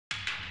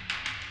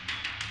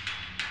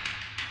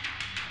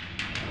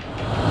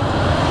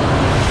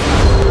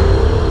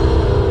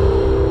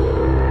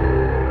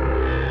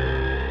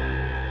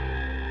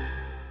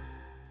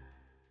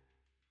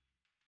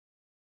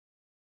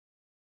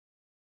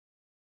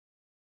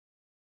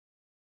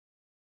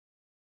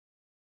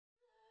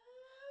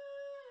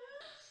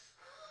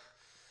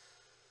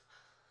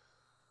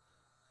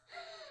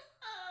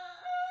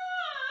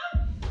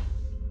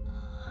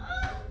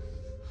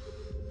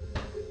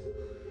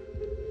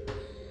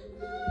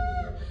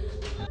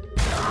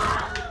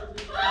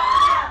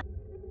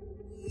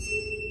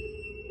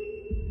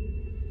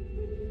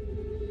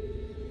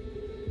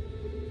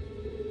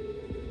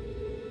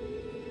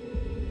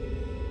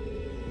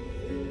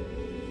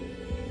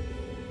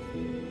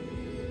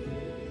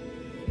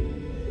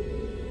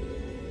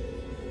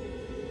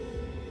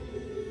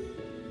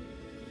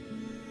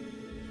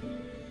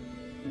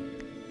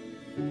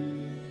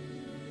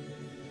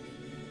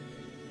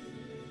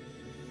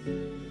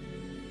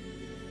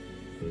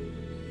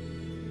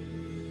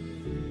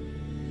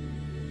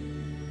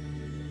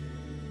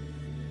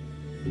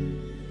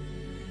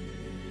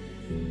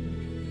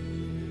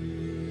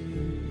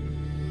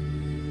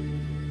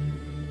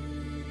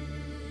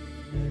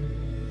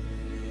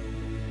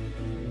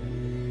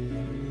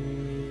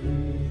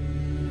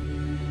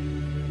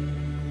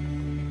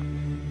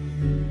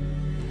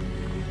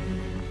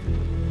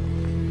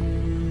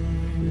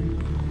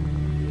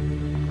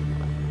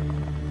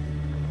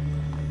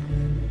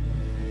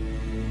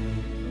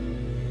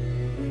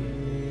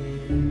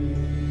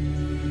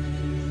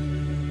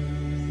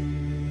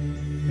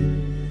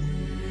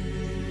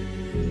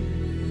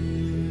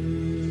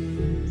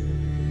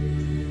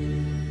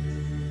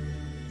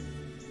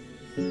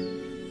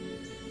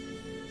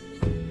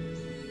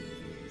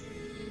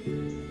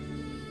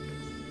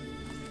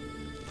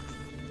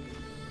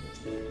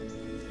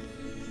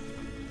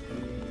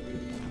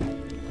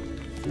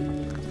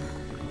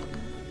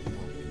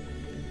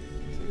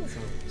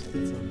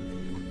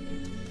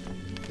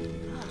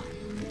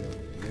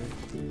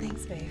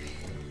Thanks, babe.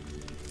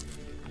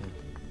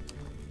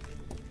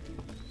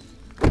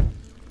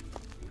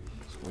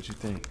 So what you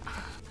think?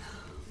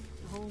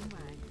 Oh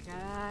my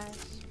gosh,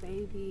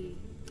 baby.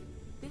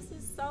 This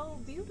is so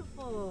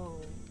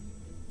beautiful.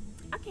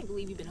 I can't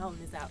believe you've been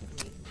holding this out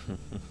for me.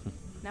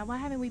 Now, why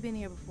haven't we been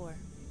here before?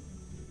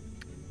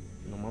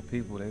 You know, my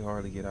people, they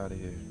hardly get out of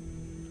here.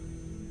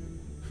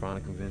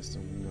 Finally convinced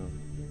them, you know,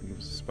 to give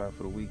us a spot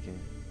for the weekend.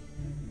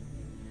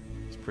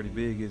 It's pretty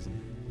big, isn't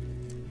it?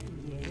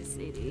 Yes,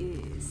 it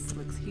is.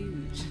 Looks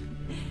huge.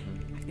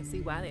 I can see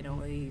why they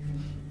don't leave.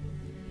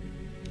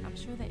 I'm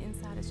sure the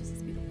inside is just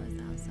as beautiful as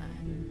the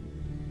outside.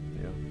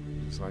 Yeah,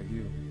 just like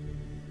you.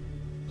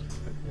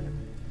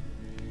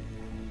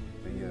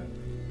 But yeah,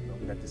 you know,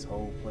 we got this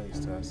whole place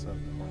to ourselves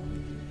the whole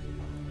weekend.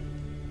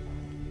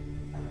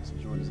 Let's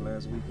enjoy this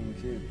last weekend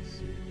with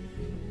kids.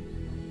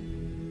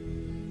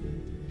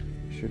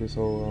 Sure this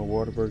whole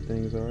Waterberg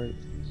thing is alright?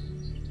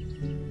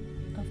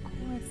 Of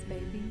course,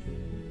 baby.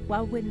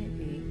 Why wouldn't it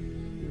be?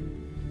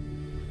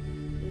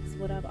 It's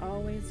what I've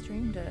always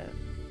dreamed of.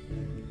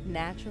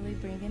 Naturally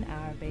bringing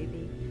our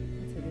baby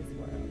into this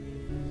world.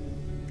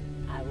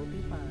 I will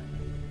be fine.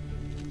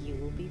 You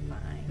will be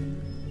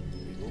fine.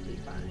 We will be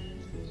fine.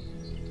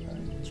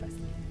 Trust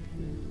me.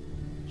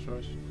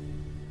 Trust you.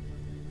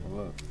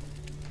 Well, look,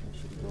 I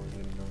should go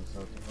ahead and knock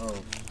out the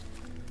house.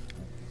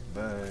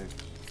 Bag.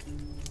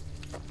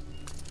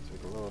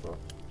 Take a load off.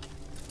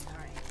 All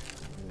right.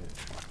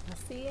 Yeah.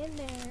 I'll see you in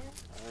there.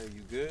 All right,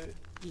 you good?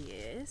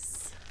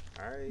 Yes.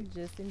 All right.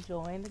 Just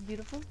enjoying the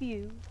beautiful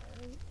view.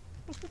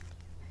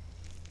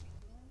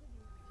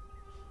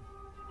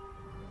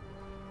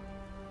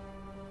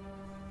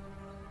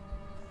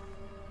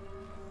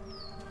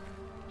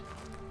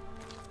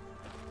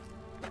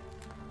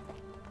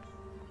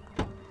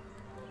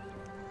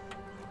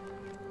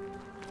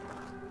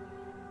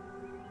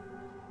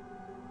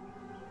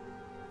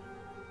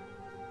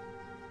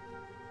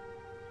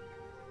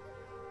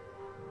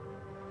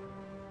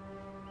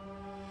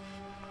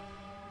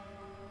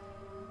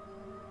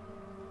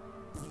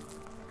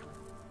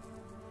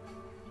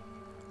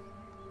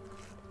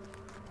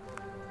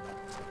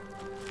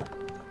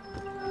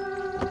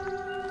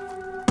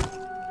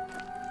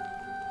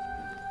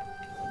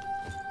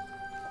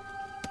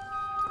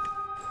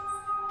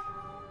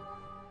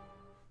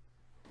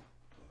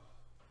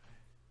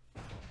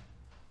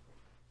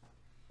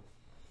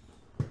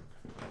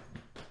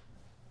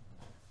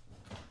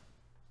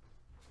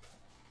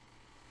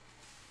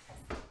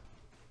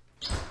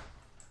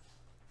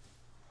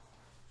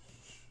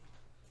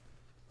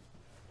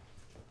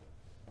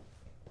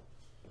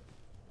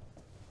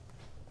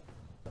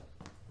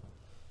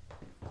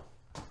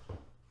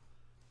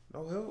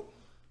 No help?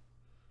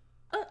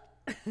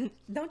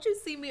 Don't you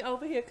see me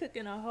over here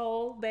cooking a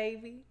whole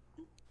baby?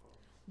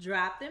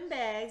 Drop them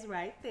bags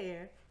right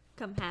there.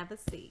 Come have a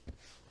seat.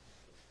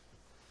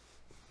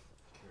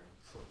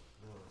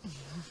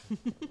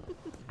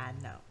 I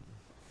know.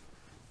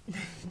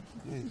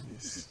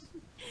 Goodness.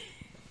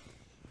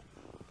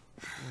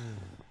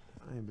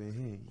 I ain't been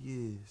here in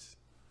years.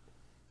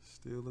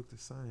 Still look the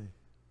same.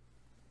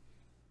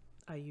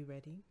 Are you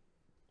ready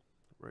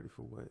Ready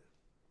for what?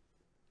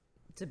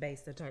 to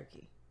baste the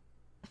turkey?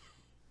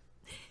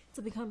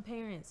 To become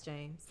parents,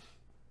 James.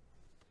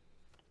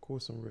 Of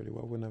course I'm ready.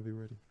 Why wouldn't I be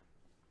ready?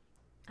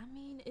 I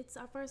mean, it's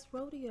our first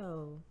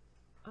rodeo,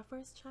 our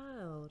first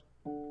child,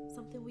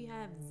 something we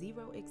have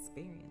zero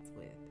experience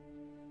with.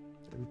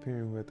 Every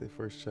parent who had their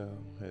first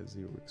child had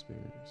zero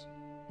experience.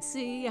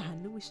 See, I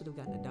knew we should have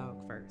gotten a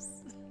dog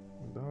first.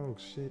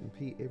 Dogs shit and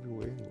pee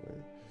everywhere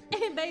anyway.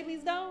 And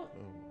babies don't.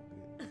 Oh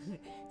my goodness.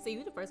 So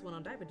you're the first one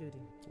on diaper duty.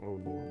 Oh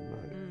no, I'm not.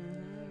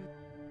 Mm-hmm.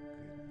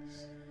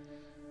 Goodness.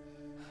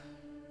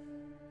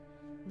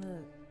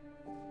 Look,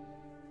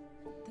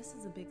 this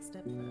is a big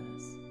step for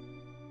us.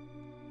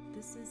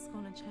 This is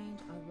gonna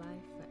change our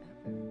life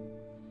forever.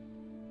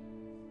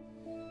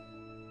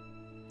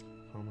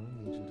 Mama, I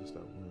need you to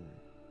stop worrying.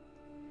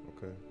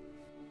 Okay?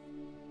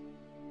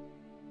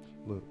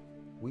 Look,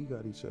 we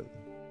got each other.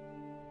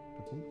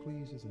 But can we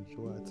please just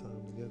enjoy our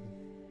time together?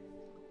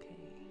 Okay.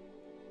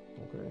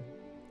 Okay?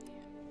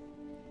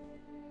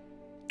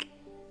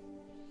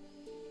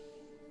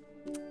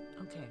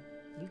 Okay.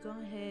 You go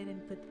ahead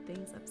and put the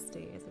things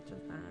upstairs that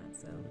you'll find,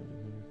 so,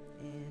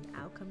 and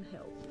I'll come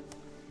help.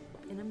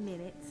 in a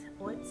minute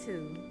or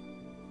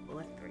 2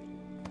 or 3.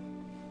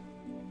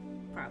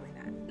 Probably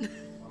not.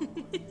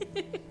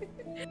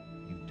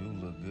 You do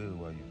look good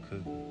while you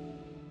cooking.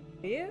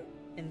 Yeah,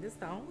 and this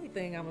the only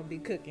thing I'm gonna be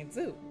cooking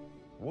too.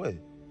 What?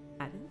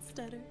 I didn't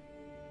stutter.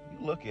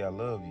 You lucky I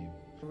love you.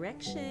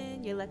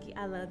 Correction, you're lucky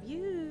I love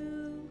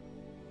you.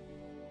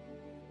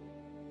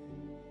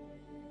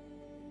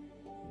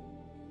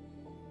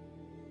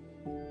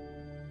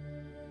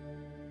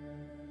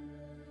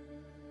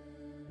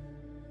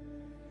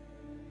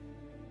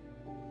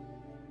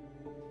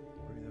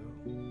 Breathe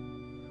out.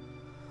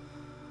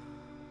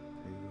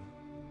 There you go.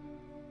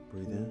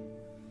 Breathe in.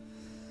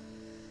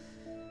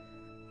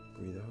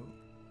 Breathe out.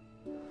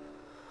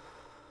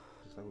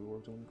 Just like we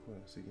worked on in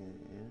class again.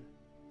 In.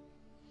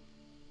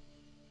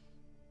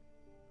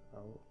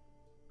 Out.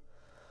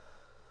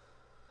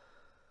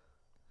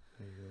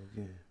 There you go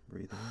again.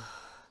 Breathe in.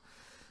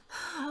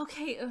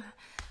 Okay,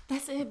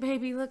 that's it,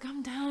 baby. Look,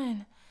 I'm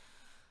done.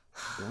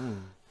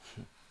 Done.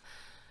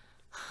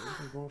 We've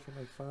been going for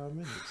like 5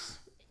 minutes.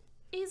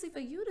 Easy for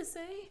you to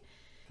say.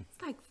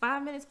 It's like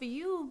 5 minutes for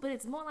you, but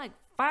it's more like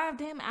 5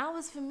 damn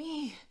hours for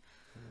me.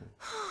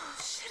 Oh,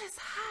 shit is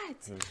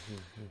hot.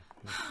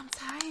 I'm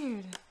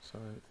tired.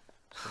 Sorry.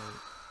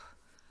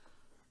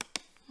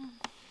 I'm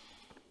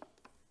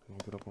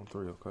gonna get up on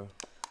 3, okay?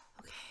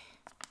 Okay.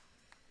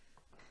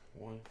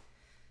 1,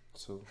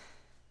 2,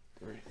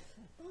 3.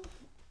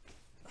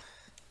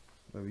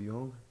 Baby, you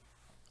hungry?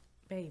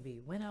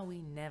 Baby, when are we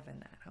never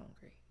not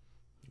hungry?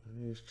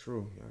 That is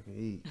true. I can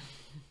eat.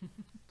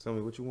 Tell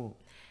me what you want.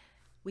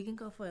 We can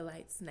go for a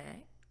light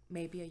snack.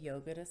 Maybe a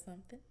yogurt or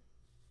something.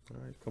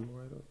 All right, come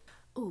right up.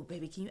 Ooh,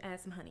 baby, can you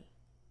add some honey?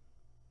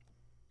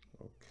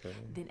 Okay.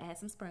 Then add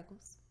some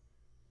sprinkles.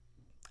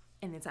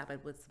 And then top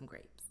it with some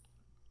grapes.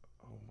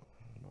 Oh my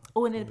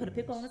Oh, and then put a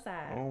pickle on the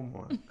side. Oh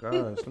my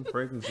gosh, some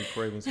pregnancy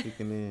cravings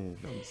kicking in.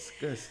 I'm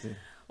disgusting.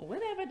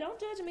 Whatever, don't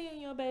judge me and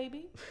your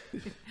baby.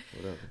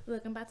 Whatever.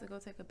 Look, I'm about to go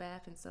take a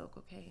bath and soak,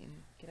 okay?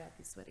 And get out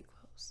these sweaty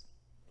clothes.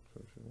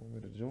 So you want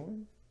me to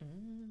join?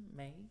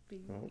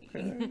 Maybe.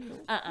 Okay.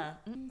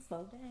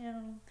 Slow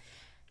down.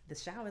 The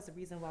shower is the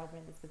reason why we're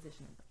in this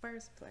position in the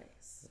first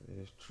place.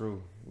 It's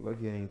true.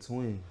 Lucky I ain't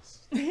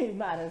twins. It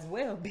might as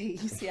well be.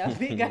 You see how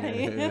big I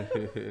am?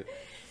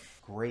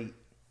 Great.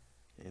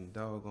 And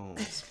doggone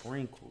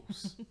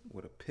sprinkles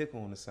with a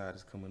pickle on the side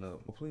is coming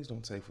up. Well, please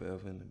don't take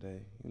forever in the day.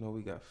 You know,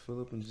 we got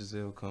Philip and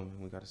Giselle coming.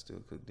 We got to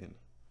still cook dinner.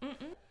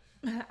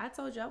 I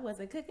told you I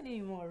wasn't cooking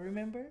anymore,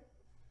 remember?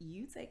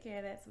 You take care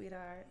of that,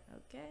 sweetheart,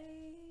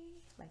 okay?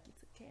 Like you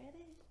took care of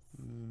this.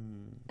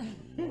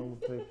 I'm going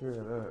to take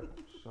care of that.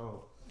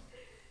 Sure.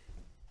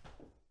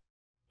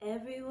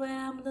 Everywhere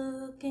I'm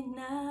looking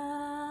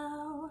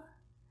now,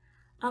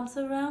 I'm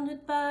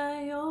surrounded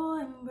by your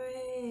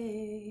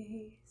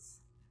embrace.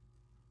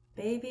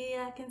 Baby,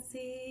 I can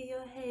see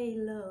your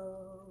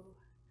halo.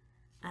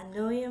 I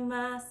know you're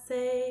my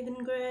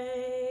saving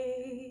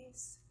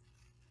grace.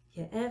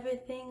 You're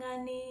everything I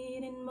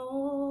need and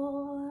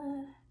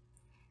more.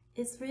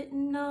 It's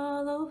written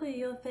all over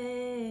your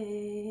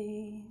face.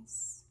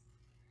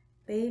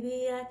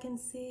 Baby, I can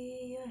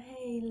see your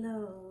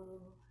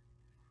halo.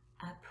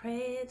 I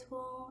pray it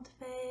won't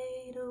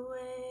fade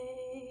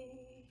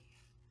away.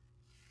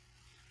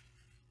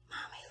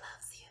 Mommy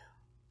loves you.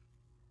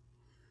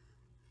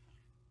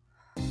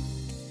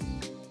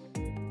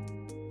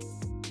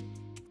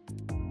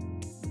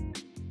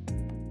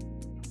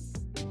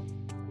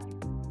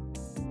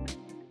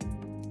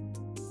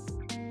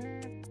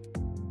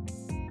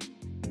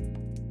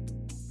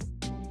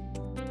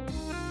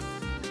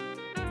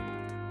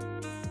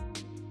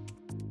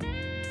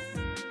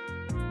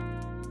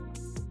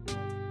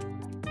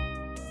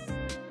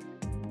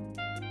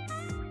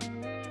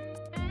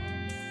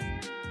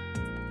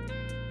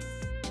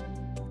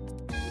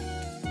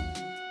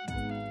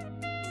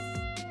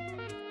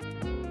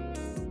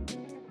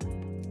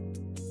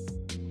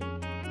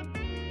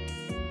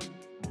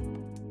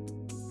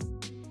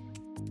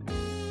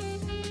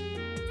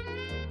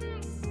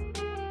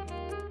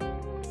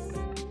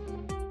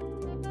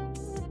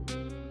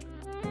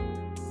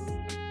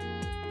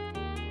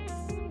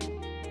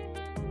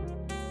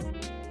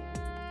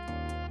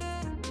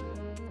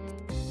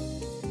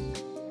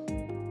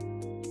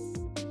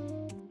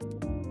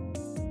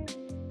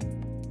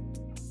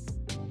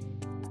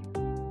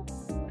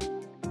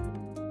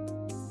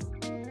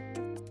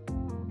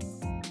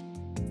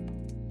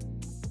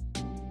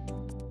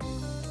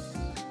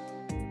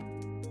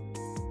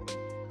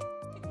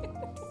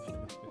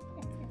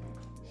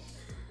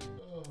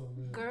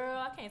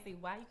 Can't see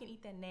why you can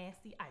eat that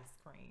nasty ice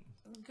cream.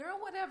 Girl,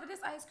 whatever. This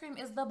ice cream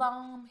is the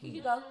bomb. Here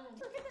you go.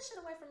 Get this shit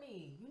away from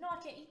me. You know I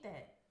can't eat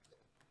that.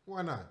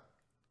 Why not?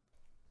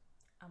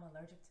 I'm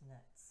allergic to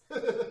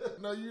nuts.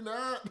 No, you're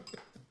not.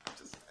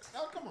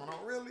 Oh, come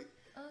on, really?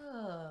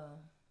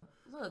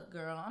 Look,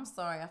 girl, I'm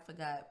sorry I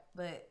forgot.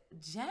 But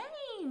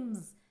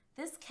James,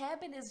 this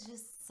cabin is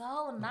just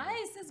so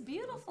nice. It's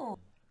beautiful.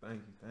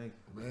 Thank you.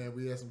 Man,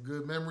 we had some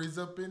good memories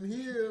up in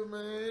here,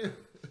 man.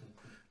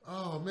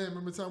 Oh, man,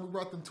 remember the time we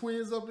brought them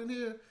twins up in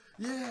here?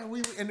 Yeah,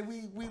 we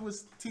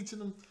was teaching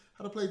them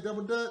how to play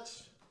double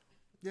dutch.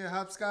 Yeah,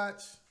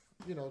 hopscotch.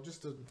 You know,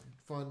 just the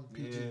fun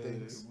PG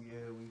things.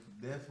 Yeah, we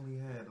definitely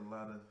had a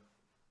lot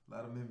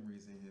of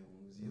memories in here when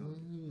we was young.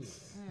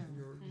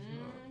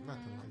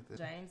 Nothing like that.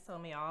 James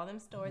told me all them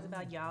stories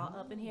about y'all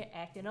up in here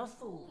acting a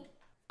fool.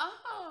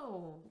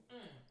 Oh,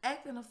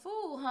 acting a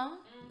fool, huh?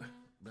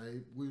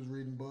 Babe, we was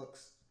reading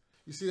books.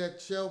 You see that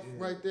shelf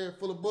right there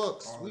full of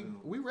books? All We them.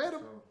 we read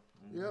them. So,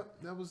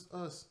 Yep, that was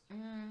us.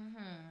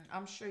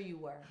 I'm sure you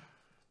were.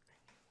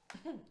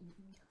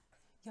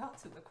 Y'all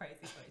two are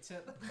crazy for each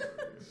other.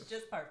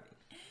 Just perfect.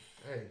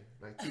 Hey,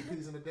 like 2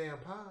 peas in a damn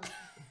pie.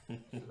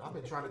 I've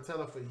been trying to tell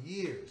her for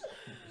years.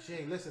 She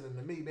ain't listening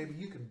to me. Maybe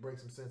you can bring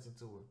some sense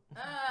into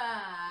her.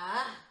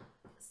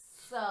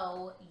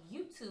 So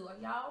you two, are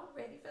y'all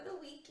ready for the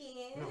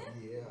weekend?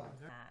 Yeah.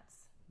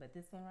 But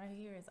this one right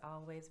here is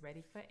always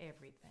ready for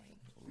everything.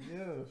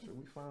 yeah, so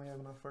we finally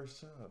having our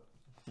first child.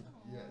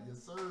 Yeah,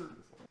 yes, sir.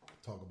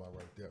 Talk about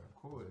right there. Of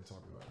course.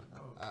 Talk about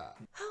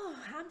it.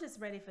 I'm just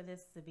ready for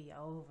this to be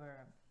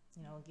over.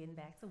 You know, getting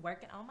back to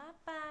working on my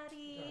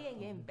body and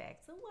getting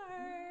back to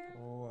work.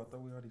 Oh, I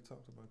thought we already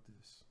talked about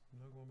this.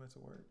 You're not going back to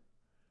work?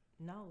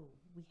 No,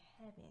 we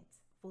haven't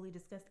fully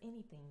discussed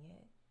anything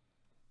yet.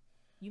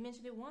 You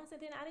mentioned it once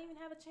and then I didn't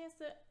even have a chance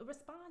to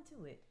respond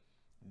to it.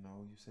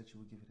 No, you said you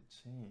would give it a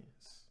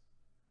chance.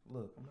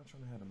 Look, I'm not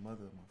trying to have the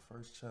mother of my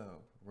first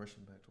child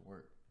rushing back to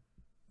work.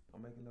 I'll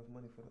make enough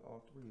money for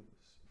all 3 of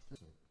us.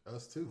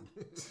 Us too.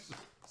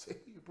 See,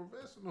 you're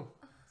professional.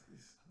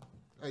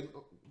 Hey,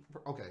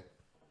 okay.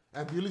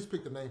 Have you at least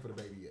picked the name for the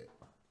baby yet?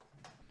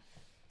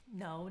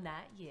 No,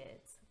 not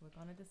yet. We're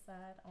going to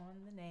decide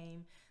on the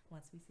name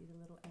once we see the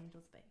little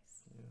angel's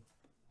face. Yeah.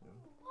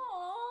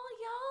 Oh,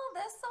 y'all,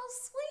 that's so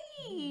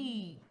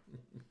sweet.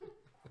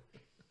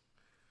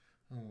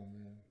 Oh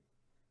man.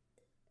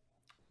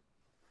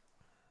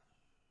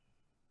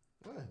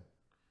 What? What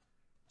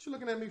you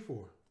looking at me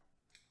for?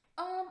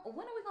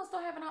 When are we gonna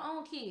start having our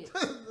own kids?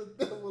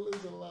 The devil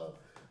is alive.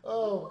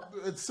 Oh,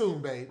 it's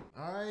soon, babe.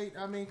 All right.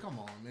 I mean, come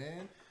on,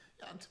 man.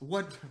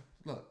 What?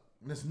 Look,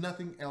 there's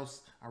nothing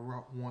else I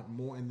want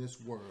more in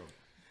this world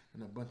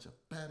than a bunch of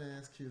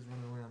badass kids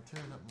running around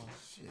tearing up my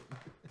shit.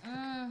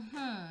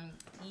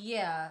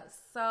 Yeah.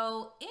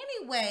 So,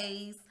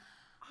 anyways,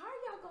 how are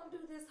y'all gonna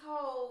do this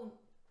whole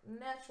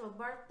natural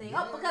birth thing?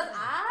 Oh, because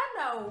I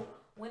know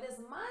when it's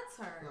my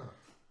turn.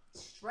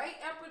 Straight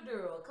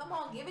epidural. Come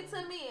on, give it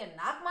to me and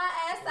knock my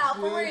ass out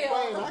She for ain't real.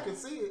 playing. I can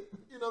see it.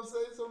 You know what I'm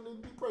saying? So I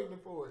need to be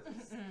pregnant for it.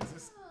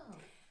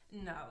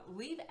 No,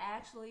 we've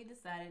actually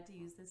decided to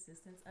use the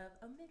assistance of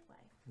a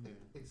midwife.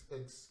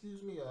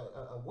 Excuse me,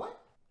 a what?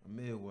 A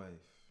midwife.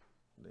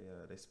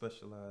 They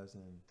specialize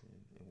in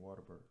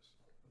water births.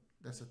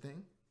 That's a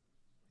thing?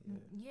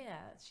 Yeah,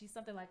 she's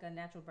something like a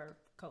natural birth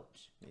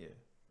coach. Yeah.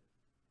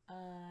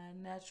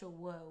 Natural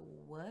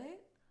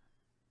what?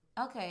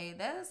 Okay,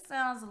 that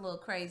sounds a little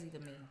crazy to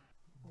me.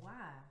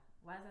 Why?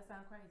 Why does that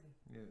sound crazy?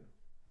 Yeah.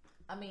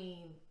 I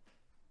mean,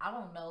 I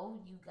don't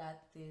know. You got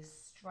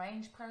this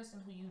strange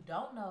person who you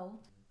don't know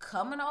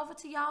coming over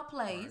to y'all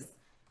place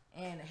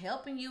and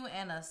helping you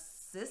and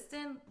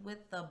assisting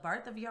with the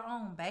birth of your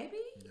own baby?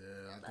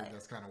 Yeah, I think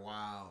that's kind of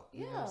wild.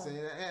 You know Yeah. what I'm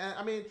saying?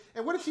 I mean,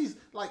 and what if she's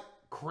like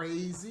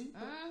crazy,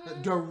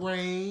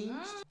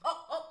 deranged?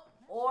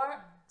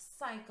 Or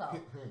psycho.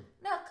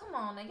 Now, come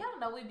on. Now, y'all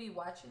know we be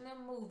watching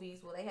them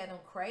movies where they had them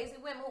crazy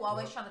women who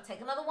always trying to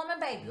take another woman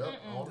baby.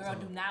 Yep, all the Girl,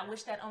 time. do not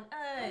wish that on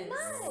us.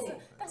 No.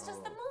 That's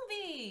just the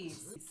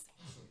movies.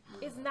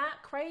 It's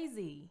not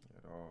crazy.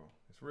 At all.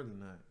 It's really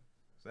not.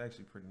 It's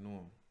actually pretty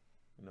normal.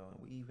 You know,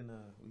 and we even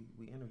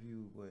we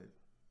interviewed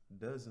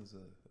dozens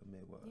of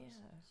midwives.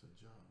 Yeah. It's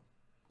a job.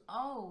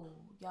 Oh,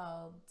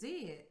 y'all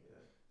did.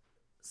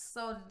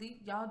 So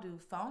y'all do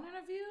phone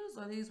interviews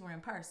or these were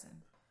in person?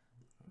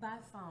 By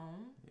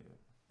phone. Yeah.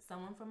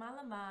 Someone from my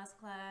Lamaze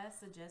class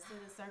suggested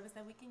a service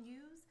that we can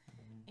use,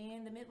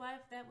 and the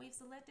midwife that we've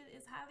selected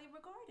is highly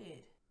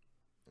regarded.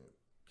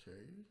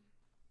 Okay.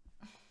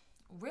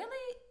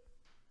 Really?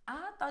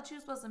 I thought you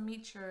were supposed to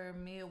meet your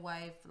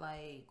midwife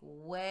like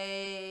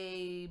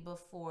way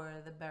before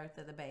the birth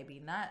of the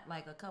baby, not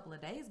like a couple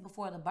of days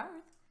before the birth.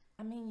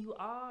 I mean, you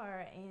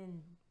are,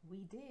 and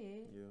we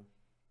did. Yeah.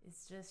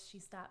 It's just she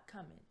stopped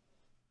coming.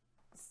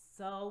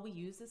 So we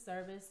used the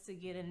service to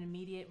get an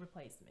immediate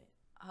replacement.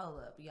 Hold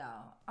up,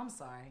 y'all. I'm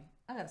sorry.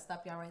 I gotta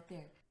stop y'all right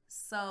there.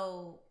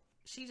 So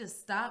she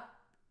just stopped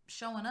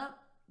showing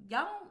up?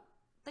 Y'all don't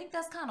think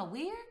that's kind of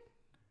weird?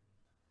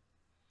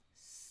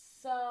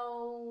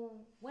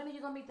 So when are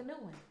you gonna meet the new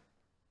one?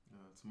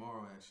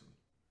 Tomorrow, actually.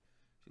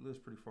 She lives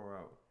pretty far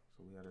out,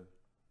 so we had to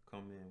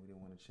come in. We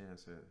didn't want a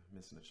chance at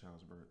missing a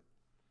child's birth.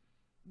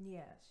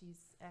 Yeah, she's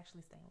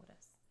actually staying with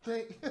us.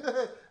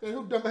 And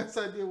who dumbass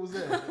idea was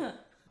that?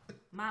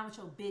 Mine with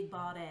your big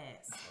bald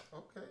ass.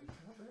 Okay.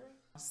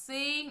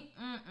 See,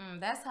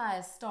 that's how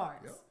it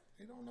starts. Yep.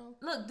 They don't know.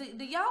 Look,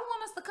 do y'all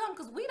want us to come?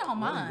 Because we don't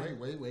mind.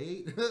 Wait.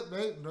 Wait,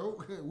 no.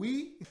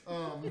 We,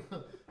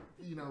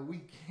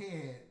 we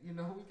can't.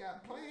 We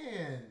got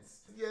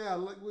plans. Yeah,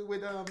 look, with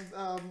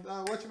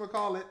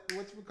whatchamacallit.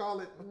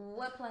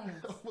 What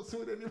plans? Almost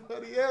with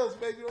anybody else,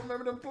 baby. You don't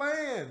remember them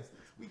plans.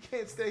 We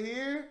can't stay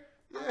here.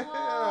 Yeah.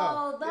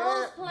 Oh,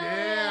 those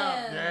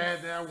plans. Yeah,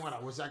 that one. I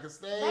wish I could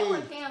stay. They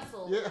were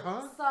canceled. Yeah,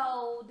 huh?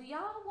 So, do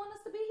y'all want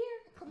us to be here?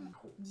 Come on.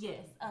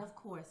 Yes, of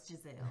course,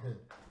 Giselle.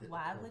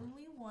 Why wouldn't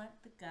we want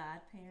the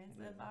godparents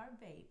of our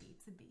baby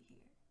to be here?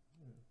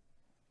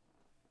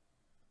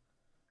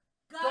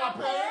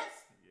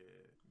 Godparents?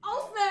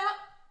 Oh, snap.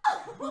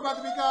 We're about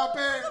to be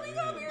godparents.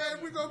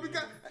 We're gonna be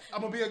god. I'm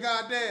gonna be a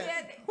goddad.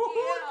 Yeah,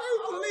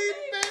 You believe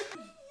me?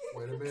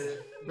 Wait a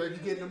minute, baby,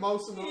 getting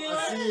emotional.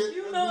 I see it.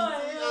 You know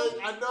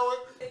I know it.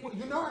 Well, I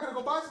gotta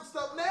go buy some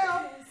stuff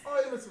now. All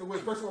right, listen.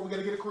 Wait, first of all, we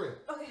gotta get a crib.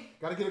 Okay.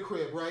 Gotta get a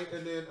crib, right?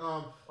 And then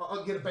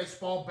I'll get a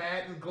baseball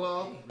bat and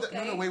glove.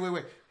 Okay. No,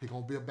 wait. He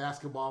gonna be a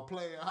basketball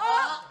player.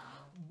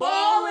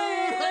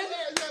 Balling.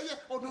 Yeah.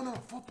 Oh no,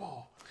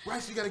 football.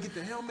 Right? So you gotta get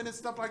the helmet and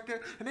stuff like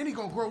that, and then he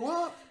gonna grow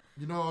up.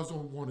 I was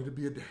wanted to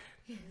be a dad.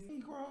 He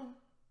grown.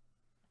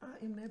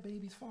 I am that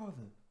baby's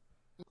father.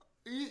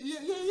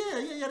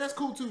 Yeah, that's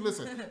cool too.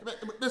 Listen,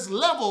 there's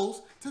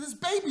levels to this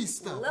baby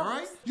stuff, all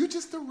right? You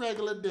just a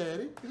regular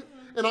daddy,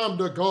 and I'm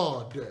the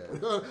God dad.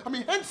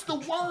 Hence the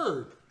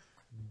word,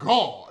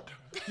 God.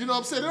 You know what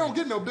I'm saying? They don't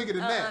get no bigger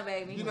than that.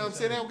 Baby. You know what I'm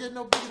saying? They don't get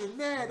no bigger than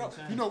that.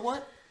 You know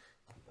what?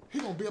 He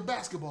gonna be a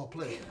basketball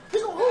player. He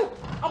gonna hoop.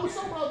 I'm gonna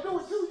show what I'll do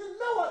with you. You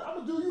know it. I'm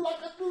gonna do you like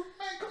I do.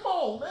 Man, come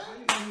on, man.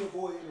 You gonna be a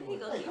boy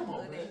anyway. He come on,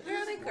 doing man. it.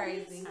 Girl, they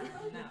crazy. No,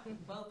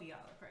 both of y'all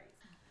are crazy.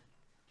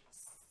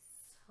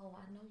 So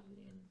I know you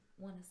didn't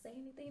want to say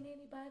anything to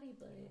anybody,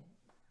 but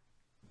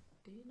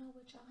do you know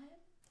what y'all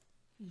have?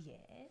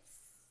 Yes.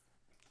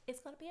 It's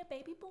going to be a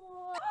baby boy.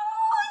 Oh,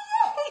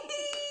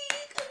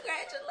 yay!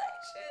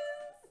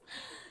 Congratulations.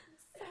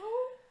 So,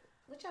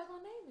 what y'all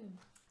gonna name him?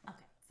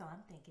 Okay, so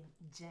I'm thinking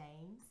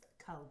James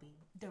Kobe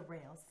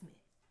Darrell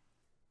Smith.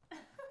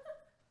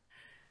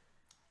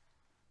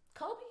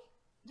 Kobe?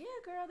 Yeah,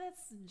 girl,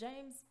 that's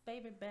James'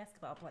 favorite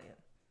basketball player.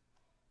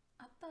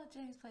 I thought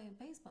James played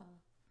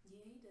baseball.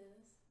 Yeah, he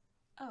does.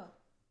 Oh.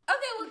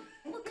 Okay,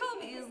 well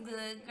Kobe is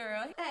good,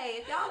 girl.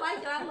 Hey, if y'all like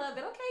it, I love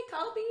it. Okay,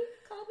 Kobe.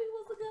 Kobe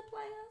was a good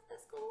player.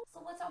 That's cool. So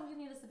what time do you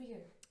need us to be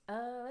here?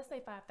 Let's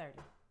say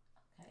 5:30.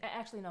 Okay.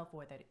 Actually, no,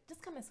 4:30.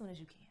 Just come as soon as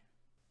you can.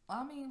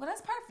 Well,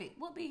 that's perfect.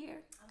 We'll be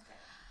here. Okay.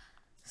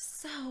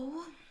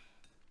 So,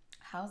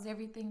 how's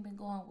everything been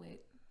going with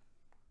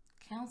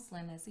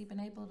counseling? Has he been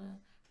able to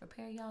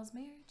repair y'all's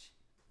marriage?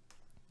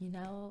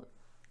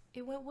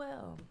 It went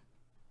well.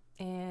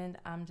 And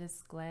I'm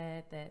just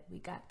glad that we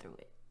got through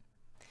it.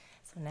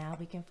 So now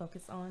we can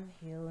focus on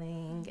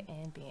healing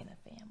and being a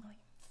family.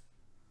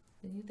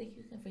 Do you think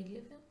you can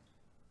forgive him?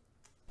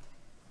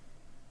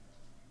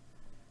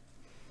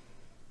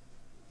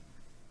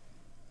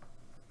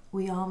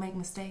 We all make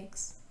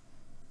mistakes.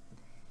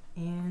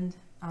 And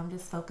I'm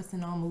just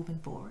focusing on moving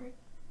forward.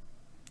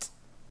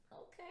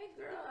 Okay,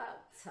 girl.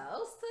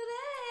 Toast to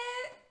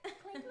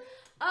that.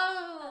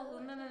 Oh,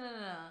 no.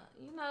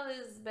 You know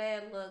it's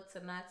bad luck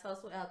to not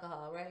toast with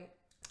alcohol, right?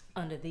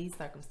 Under these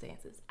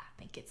circumstances, I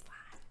think it's fine.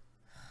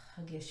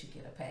 I guess you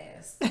get a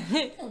pass.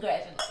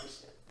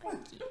 Congratulations.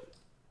 Thank you.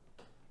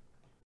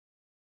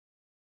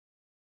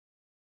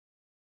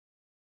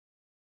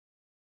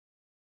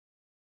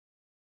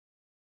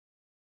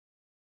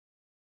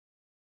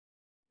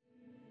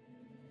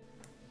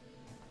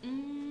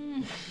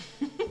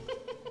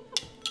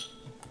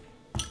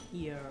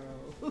 Yo.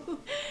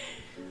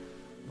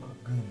 My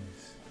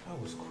goodness, that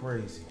was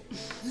crazy.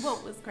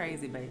 What was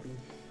crazy, baby?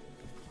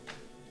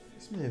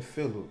 This man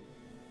Philip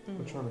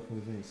was trying to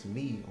convince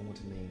me on what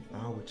to name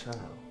our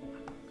child.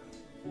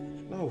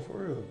 No, for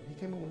real. He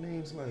came up with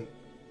names like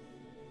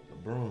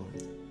LeBron,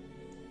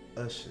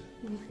 Usher,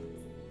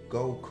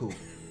 Goku.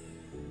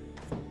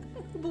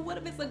 But what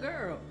if it's a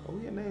girl? Oh,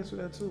 we got names for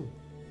that too.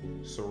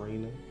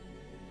 Serena,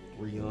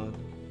 Rihanna.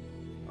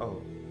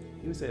 Oh,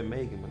 you said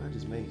Megan, but not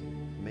just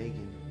Megan.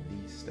 Megan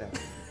Thee Stallion.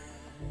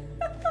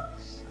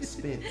 I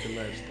spent the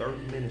last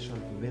 30 minutes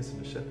trying to convince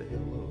him to shut the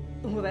hell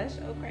up. Well, that's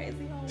so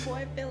crazy,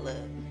 homeboy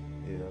Philip.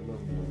 Yeah, I love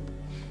him.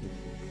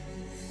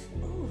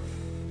 Oof.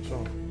 So,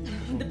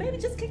 The baby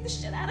just kicked the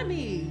shit out of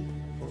me.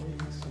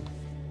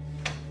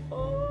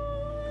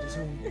 Oh. Just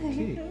how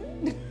he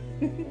kicked.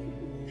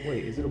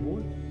 Wait, is it a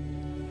boy?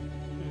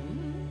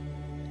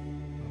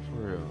 Oh,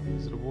 for real,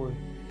 is it a boy?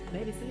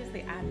 Baby,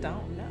 seriously, I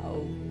don't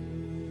know.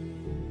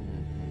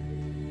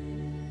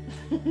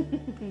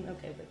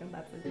 Okay, look, I'm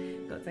about to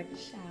go take a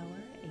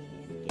shower and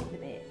get into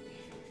bed.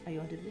 Are you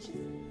gonna do the dishes?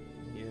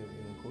 Yeah,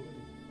 cool.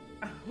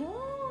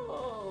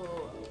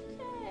 Oh,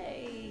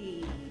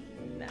 okay.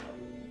 No,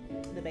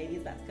 the baby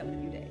is about to come in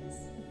a few days.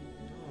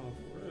 Oh,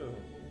 for real.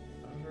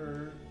 I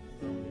heard,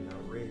 I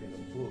read in a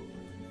book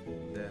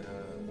that it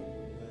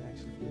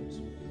actually helps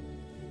with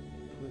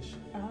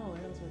pushing. Oh,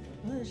 it was with the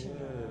push.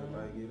 Yeah,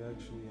 like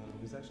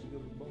it's actually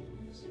good for both of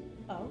us.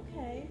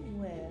 Okay,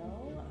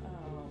 well,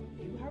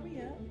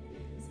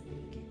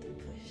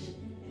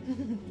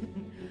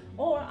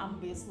 Or I'm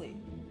gonna be asleep.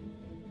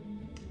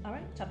 All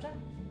right, chop chop.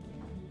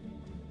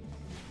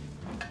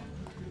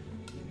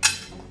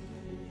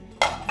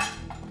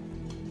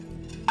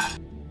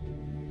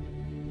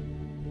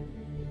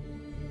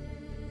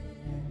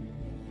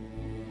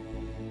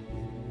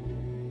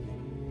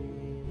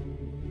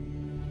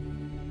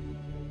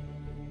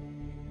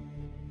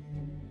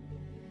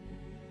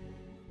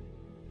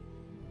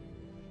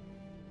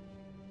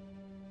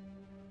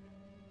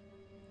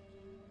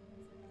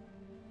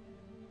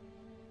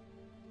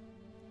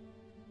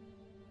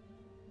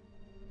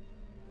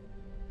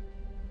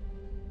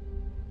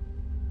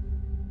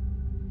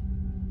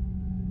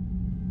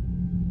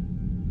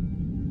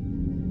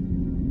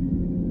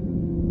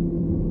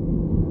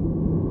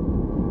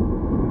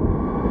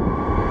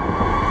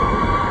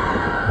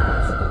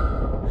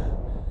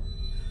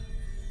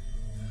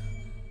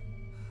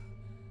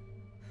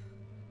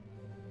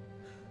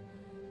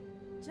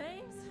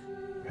 James?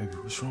 Baby,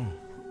 what's wrong?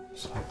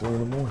 It's like 3 in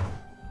the morning.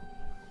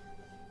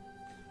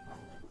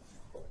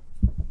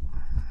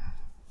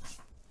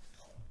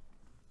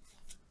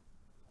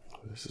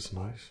 This is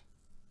nice.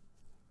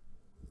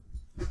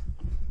 I'll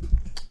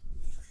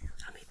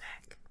be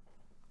back.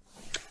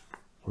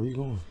 Where you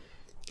going?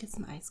 Get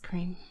some ice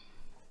cream.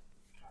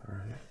 All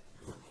right.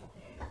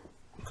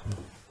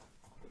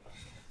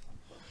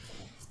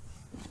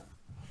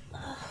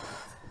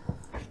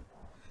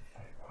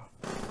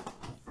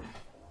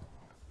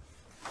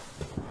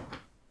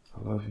 I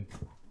love you.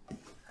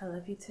 I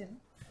love you too.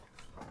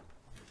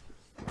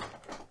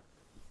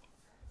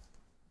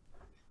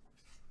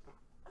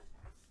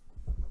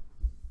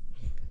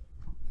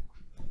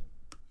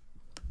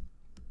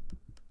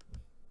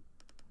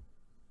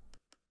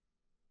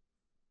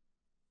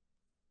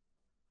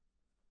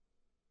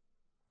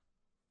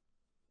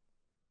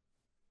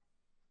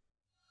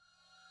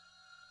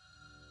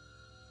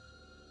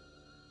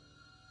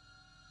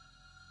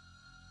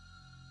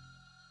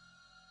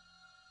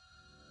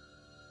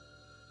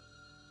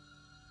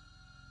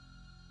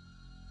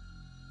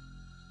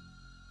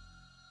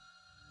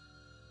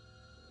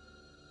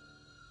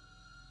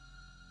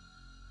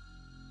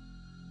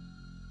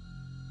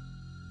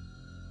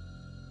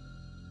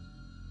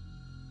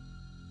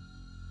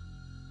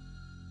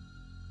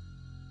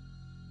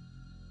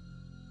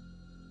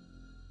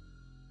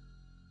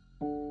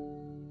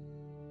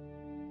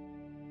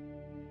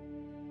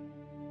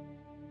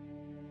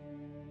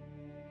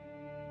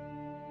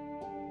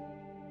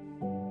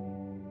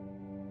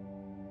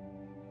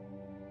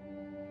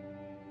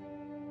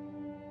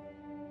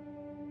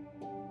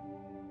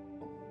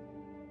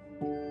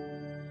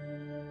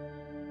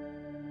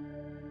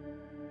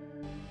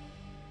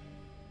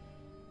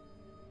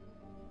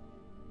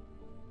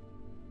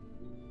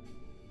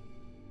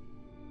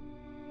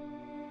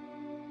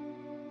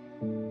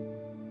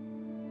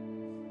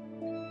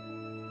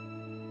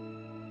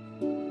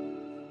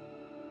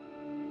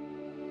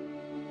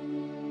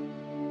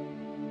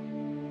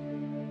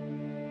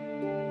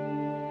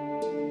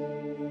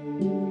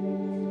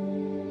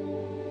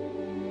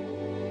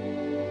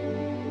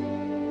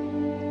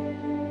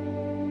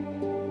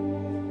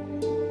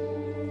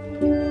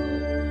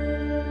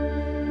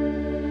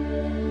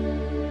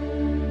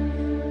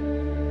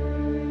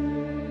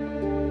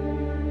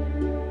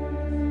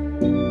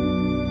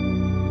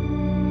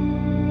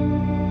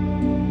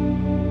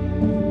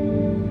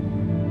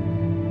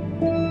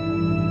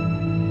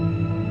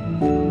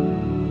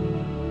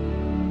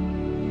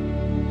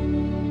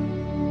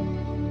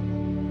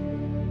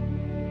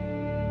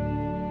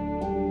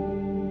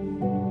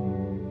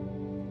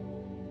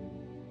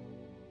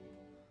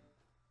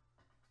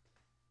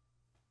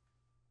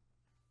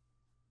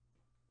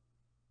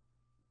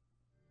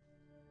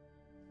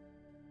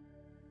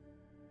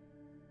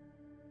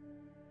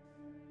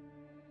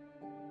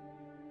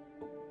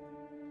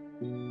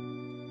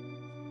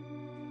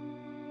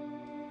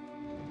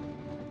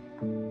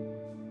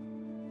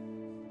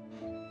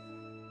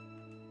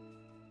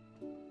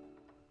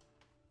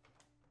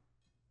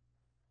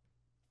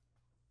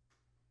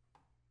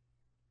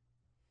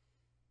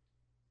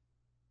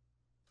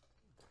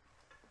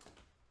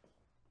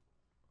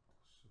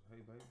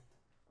 Hey, baby.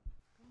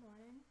 Good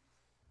morning.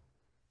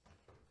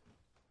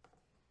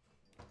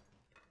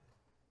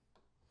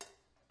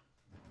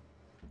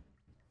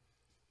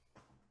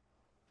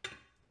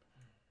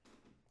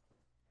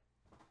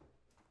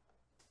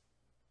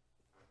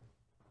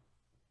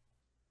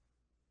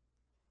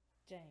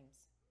 James.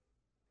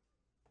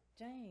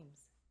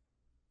 James.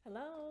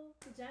 Hello,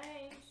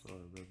 James.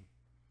 Sorry, baby.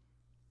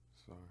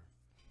 Sorry.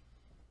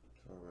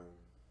 Sorry, baby.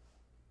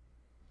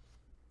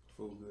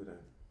 Food good, ain't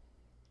it?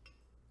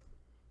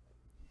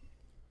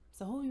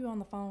 So who you on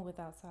the phone with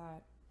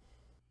outside?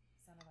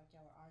 Sounded like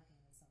y'all were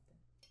arguing or something.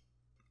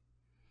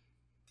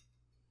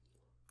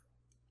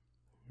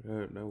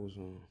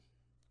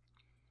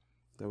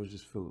 That was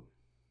just Philip.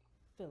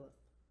 Philip.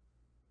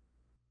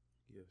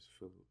 Yes,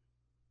 Philip.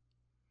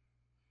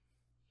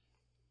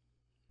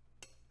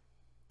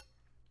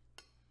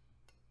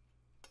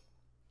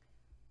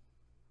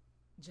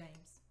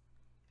 James.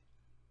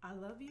 I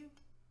love you,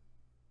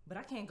 But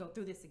I can't go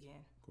through this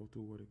again. Go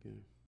through what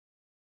again?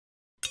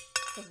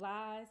 The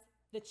lies,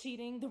 the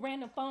cheating, the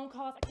random phone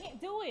calls. I can't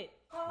do it.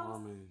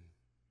 Carmen,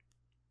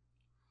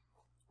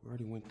 we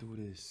already went through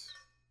this.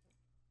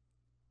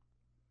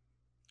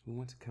 We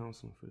went to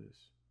counseling for this.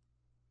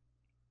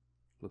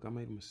 Look, I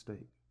made a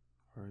mistake,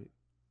 all right?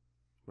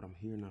 But I'm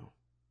here now.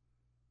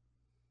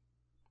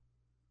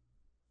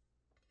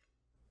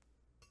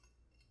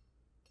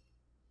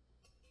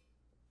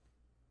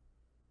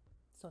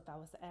 So if I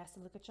was to ask to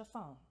look at your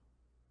phone,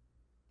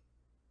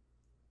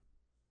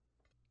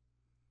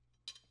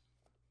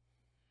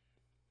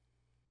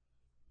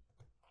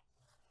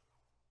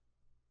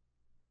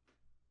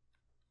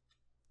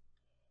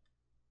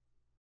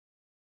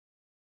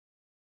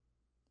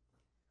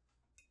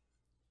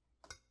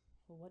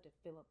 well, what did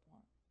Philip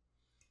want?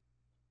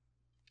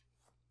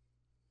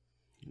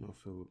 You know,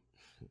 Philip,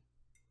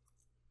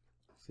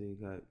 see, he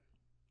got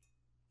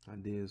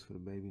ideas for the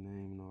baby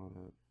name and all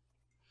that.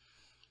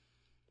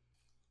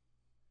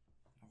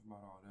 Enough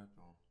about all that,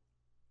 though.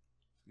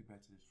 Let's get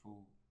back to this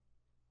food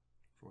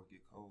before it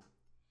get cold.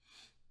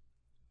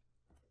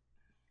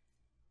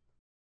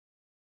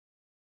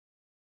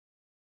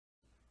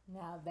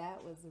 Now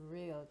that was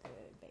real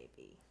good,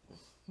 baby.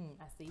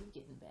 I see you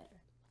getting better.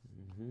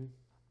 Mm-hmm.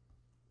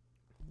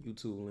 You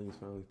two links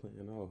finally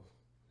playing off.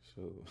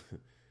 So,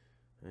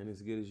 I ain't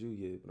as good as you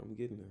yet, but I'm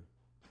getting there.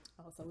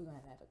 Oh, so we're going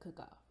to have a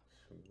cook-off.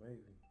 Sure,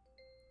 maybe.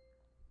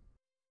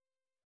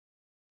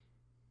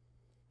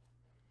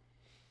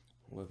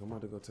 Look, I'm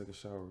about to go take a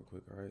shower real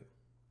quick, all right?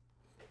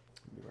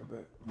 I'll be right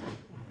back.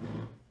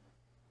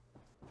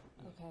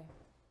 Okay.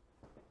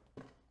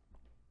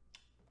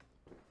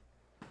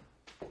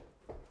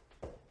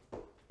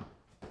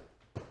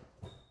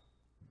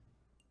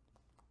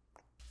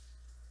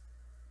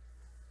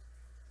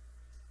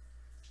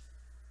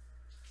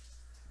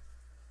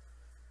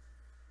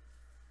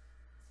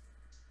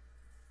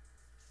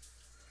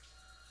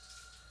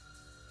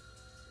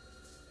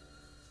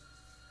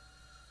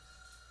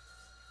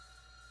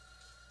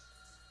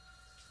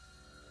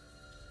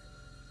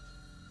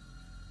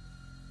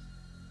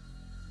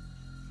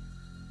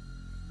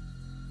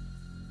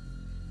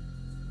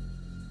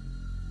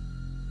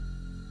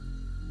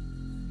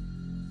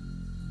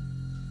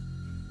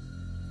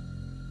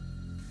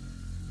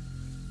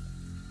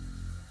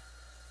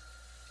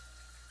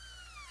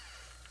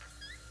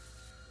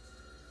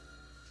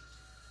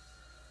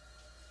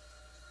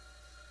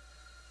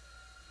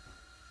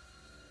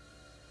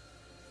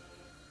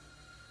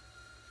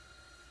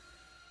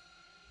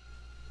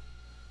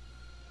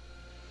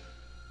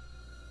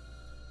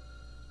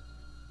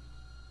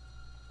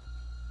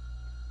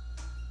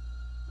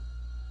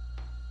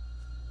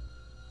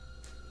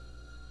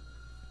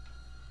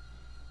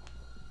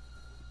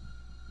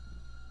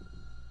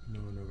 You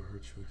know I'll never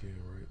hurt you again,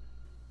 right?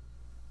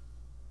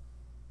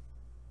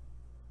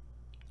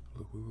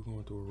 Look, we were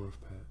going through a rough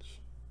patch,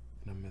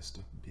 and I messed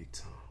up big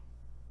time.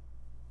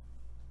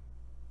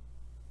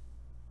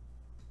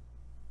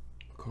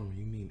 But Carmen,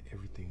 you mean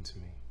everything to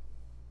me.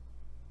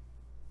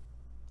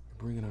 You're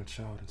bringing our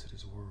child into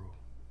this world.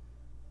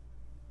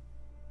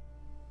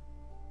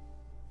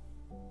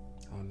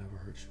 I'll never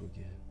hurt you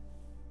again.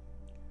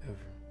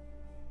 Ever.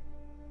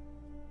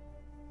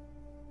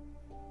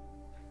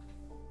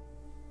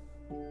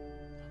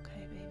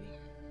 Okay, baby.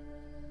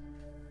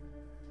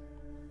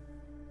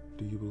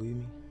 Do you believe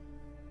me?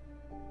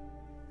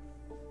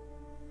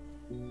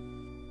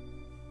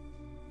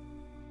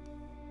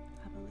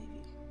 I believe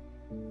you.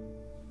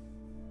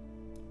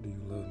 Do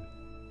you love me?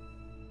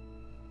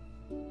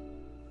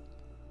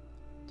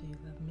 Do you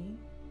love me?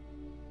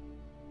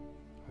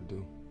 I do.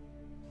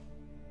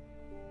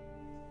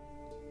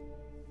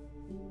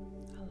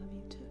 I love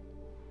you too.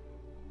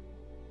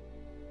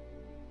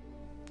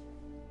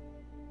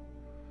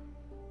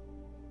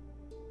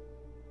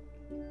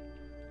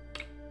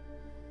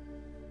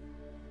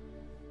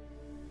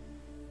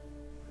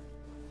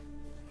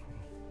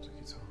 Take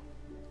your time.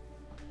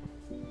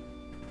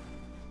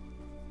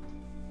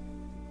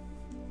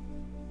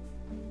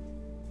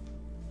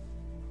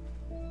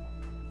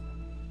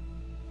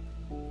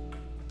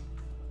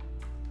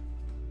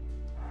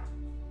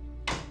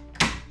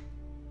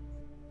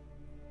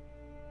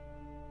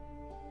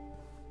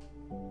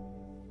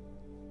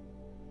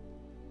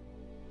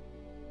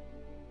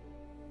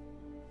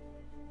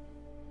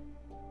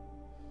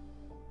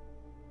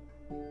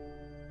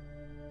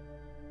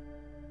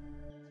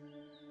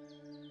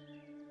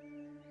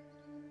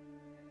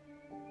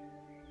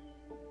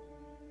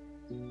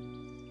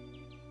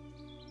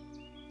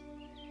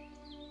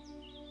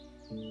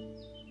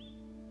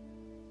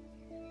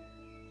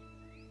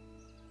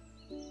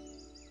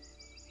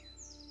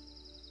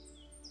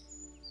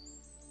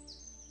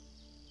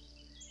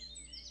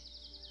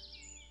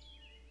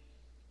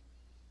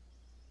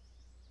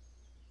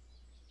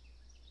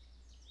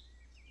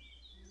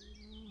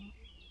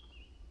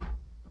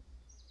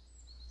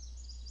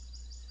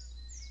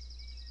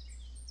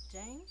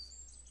 James?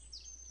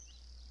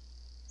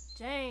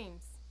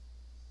 James.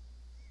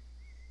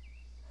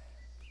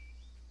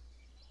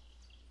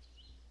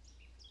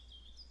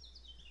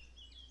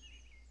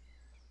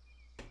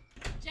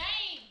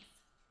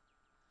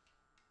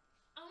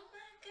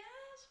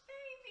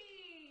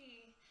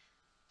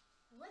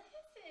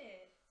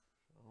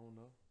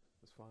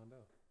 Let's find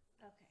out.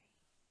 Okay.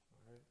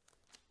 All right.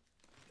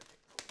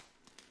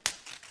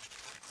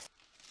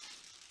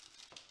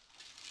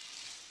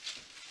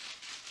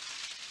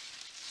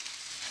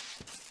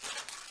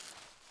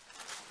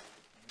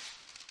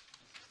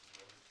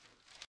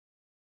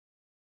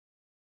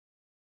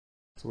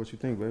 So what you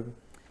think, baby?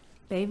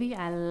 Baby,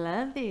 I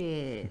love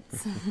it.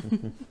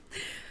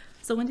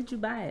 So when did you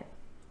buy it?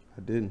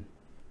 I didn't.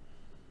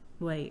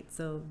 Wait,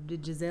 so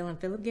did Giselle and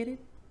Philip get it?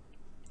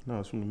 No,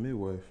 it's from the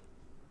midwife.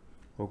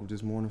 Woke up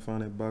this morning,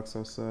 found that box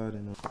outside,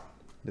 and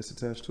it's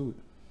attached to it.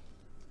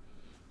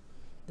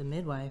 The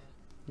midwife.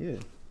 Yeah.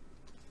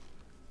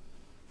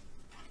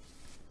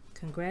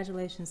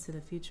 Congratulations to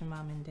the future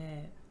mom and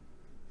dad.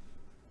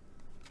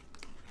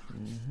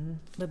 Mm-hmm.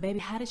 But baby,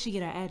 how did she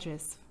get our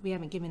address? We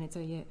haven't given it to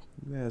her yet.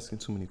 You're asking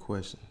too many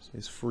questions.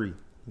 It's free.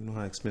 You know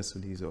how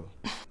expensive these are.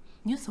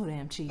 You're so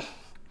damn cheap.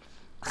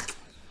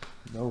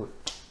 Know it.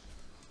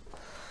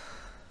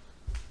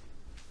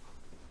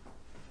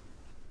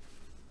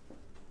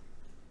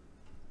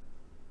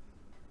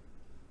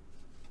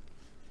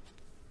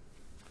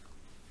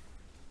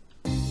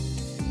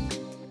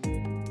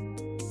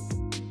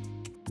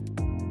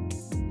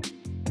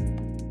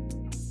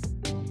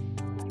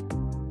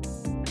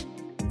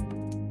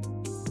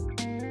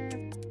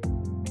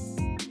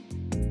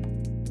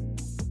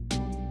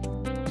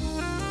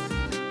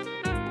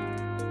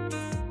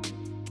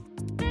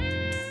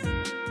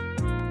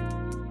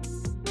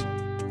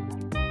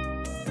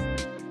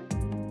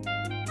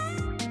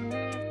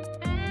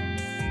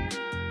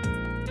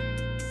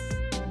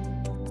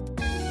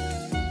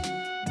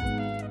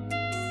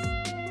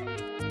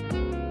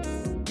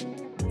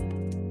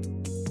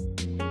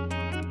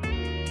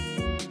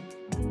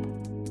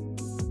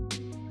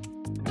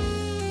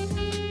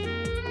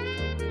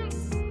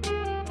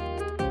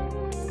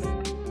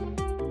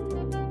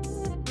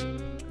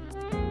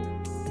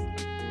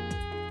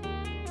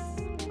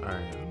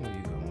 Alright, I know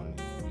you got money.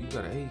 You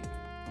got an 8.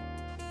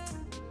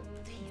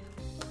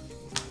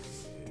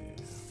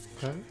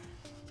 Okay.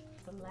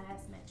 The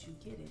last match you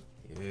get it.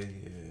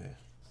 Yeah.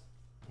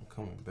 I'm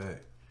coming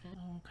back.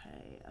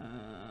 Okay.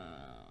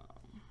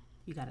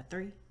 You got a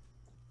 3?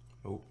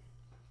 Nope.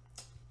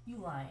 You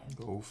lying.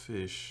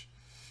 Goldfish.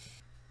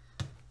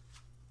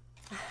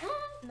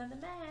 Another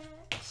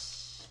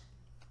match.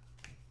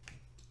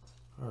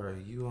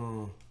 Alright,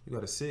 you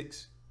got a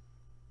 6?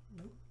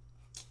 Nope.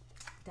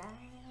 Damn.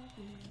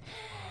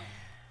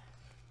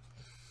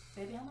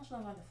 Baby, how much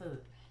longer on the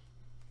food?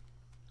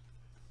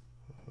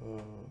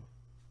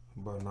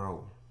 About an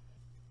hour.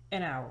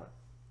 An hour.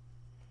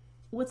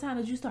 What time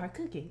did you start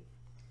cooking?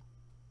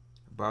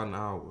 About an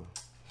hour.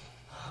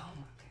 Oh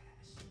my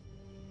gosh.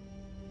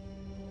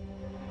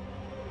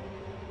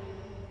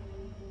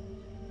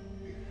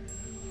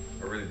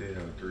 I really did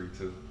have a 3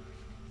 too.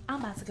 I'm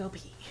about to go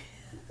pee.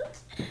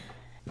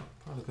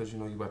 Probably because you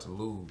know you about to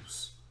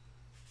lose.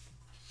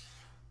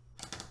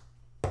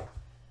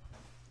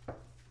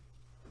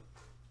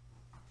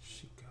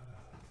 She got a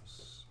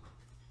house.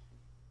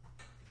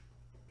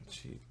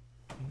 You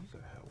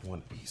gotta have one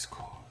of these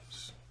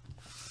cards.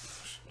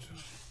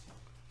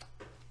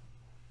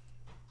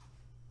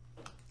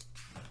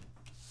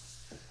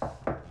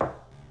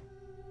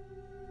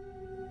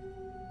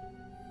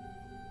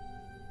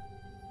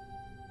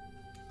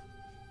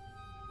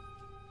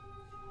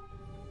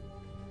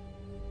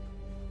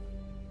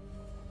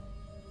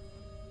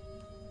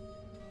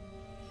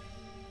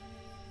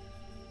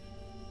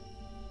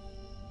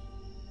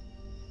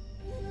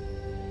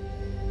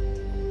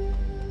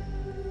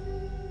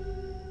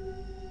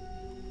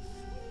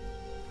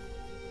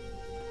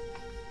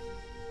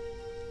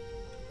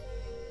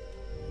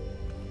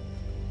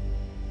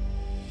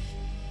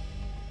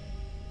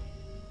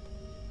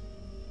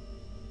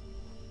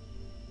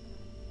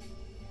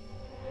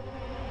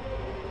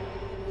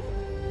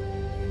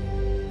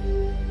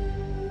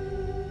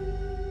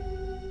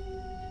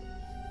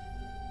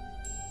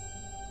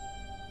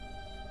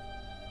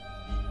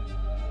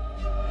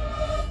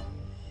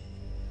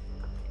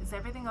 Is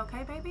everything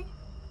okay, baby?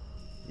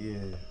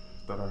 Yeah,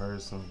 thought I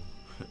heard something.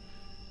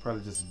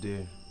 Probably just a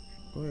deer.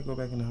 Go ahead, go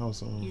back in the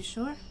house. You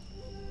sure?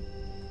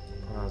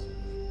 Positive.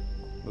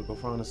 Look, go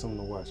find us something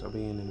to watch. I'll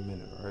be in a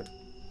minute, alright?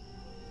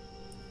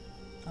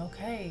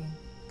 Okay,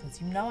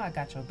 because you know I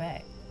got your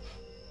back.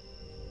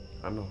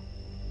 I know.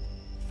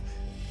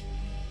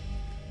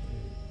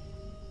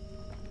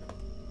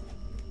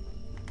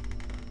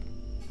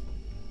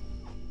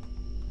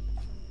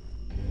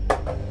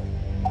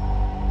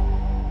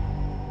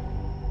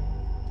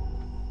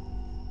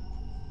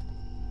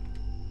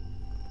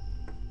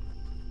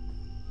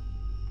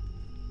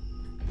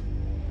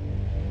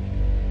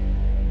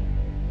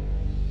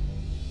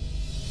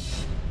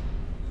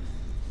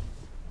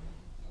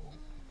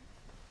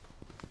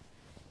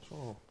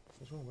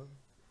 What's wrong, baby?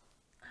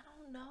 I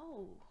don't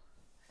know.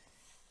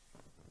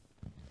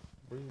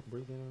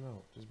 Breathe in and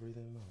out. Just breathe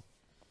in and out.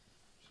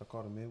 Should I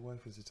call the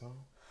midwife? Is it time?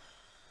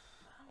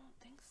 I don't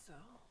think so.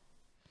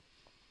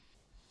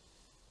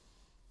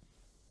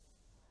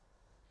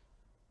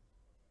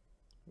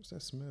 What's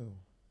that smell?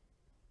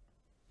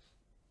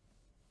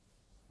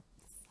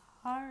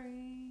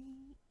 Sorry.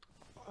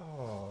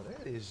 Oh,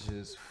 that is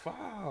just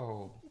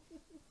foul.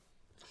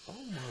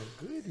 Oh my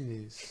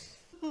goodness.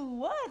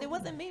 What? It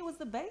wasn't me, it was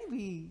the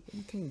baby.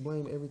 You can't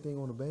blame everything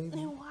on the baby.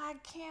 Then why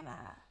can't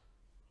I?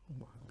 Oh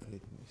my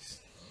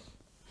goodness.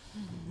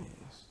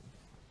 Yes.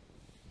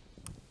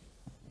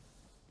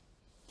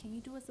 Can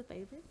you do us a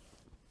favor?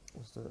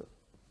 What's up?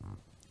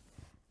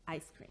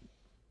 Ice cream.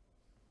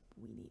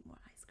 We need more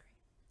ice cream.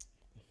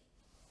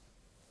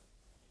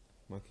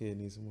 My kid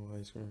needs some more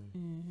ice cream.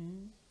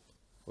 Mm-hmm.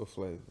 What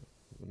flavor?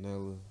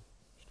 Vanilla,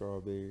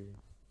 strawberry,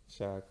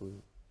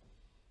 chocolate,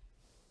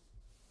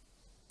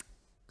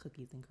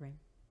 Cookies and cream.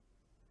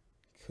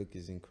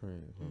 cookies and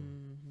cream. Huh?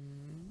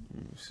 Mm-hmm.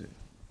 Let me see.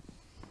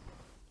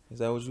 Is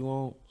that what you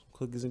want?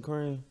 Cookies and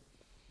cream?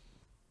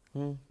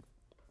 Alright.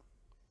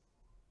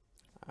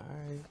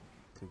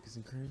 Cookies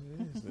and cream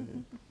it is,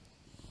 man.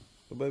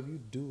 But baby, you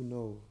do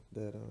know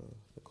that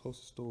the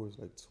closest store is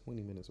like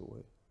 20 minutes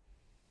away.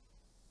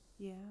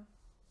 Yeah,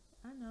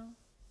 I know.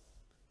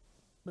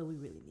 But we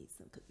really need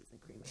some cookies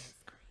and cream ice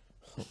cream.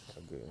 Oh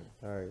my goodness.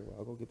 Alright, well,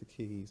 I'll go get the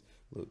keys.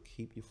 Look,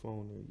 keep your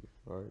phone near you.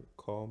 Alright,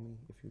 call me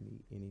if you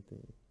need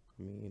anything.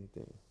 I mean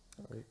anything.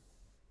 Alright?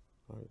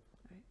 Alright.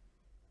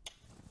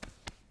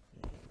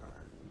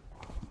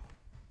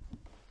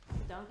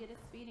 Don't get a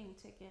speeding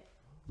ticket.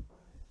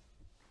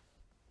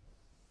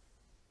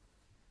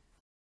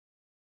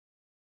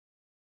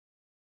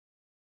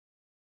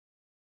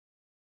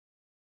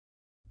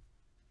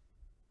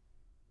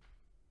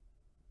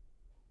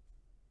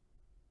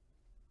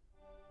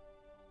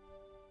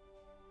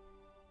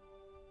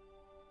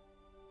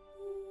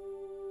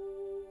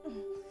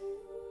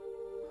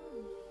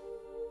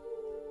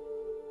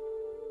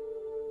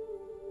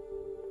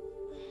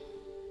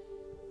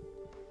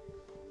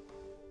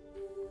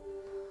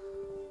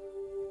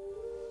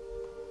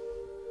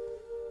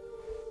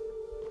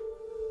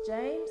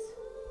 James?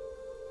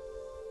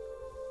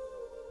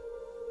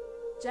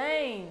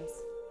 James?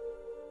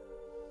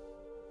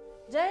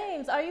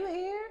 James, are you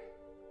here?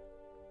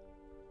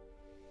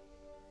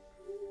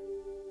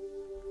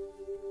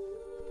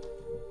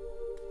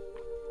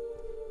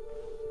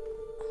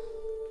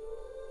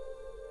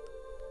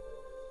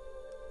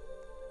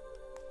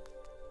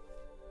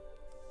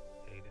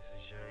 Hey, this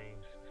is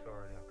James.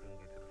 Sorry I couldn't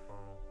get to the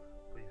phone.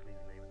 Please leave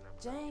the name and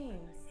number.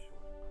 James,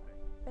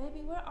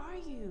 baby, where are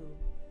you?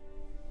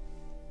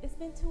 It's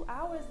been 2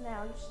 hours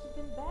now. You should have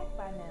been back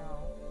by now.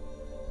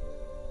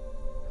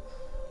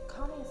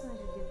 Call me as soon as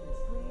you get this,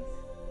 please.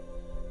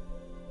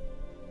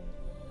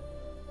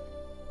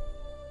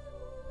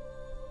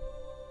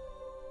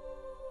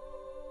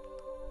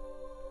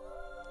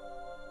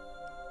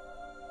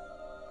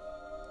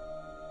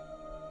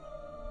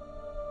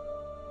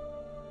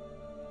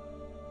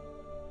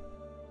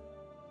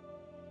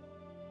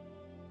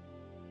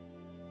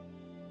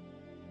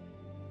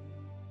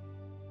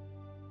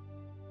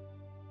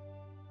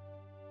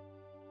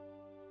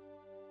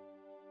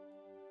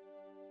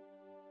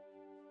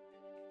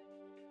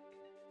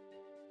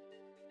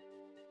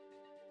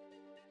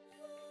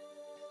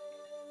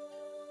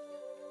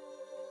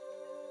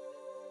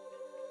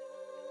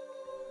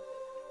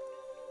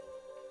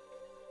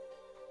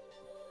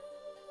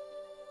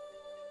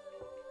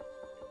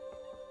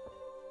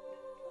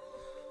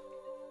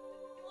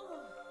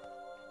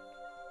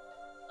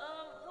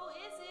 Who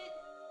is it?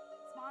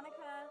 It's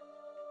Monica,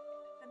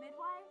 the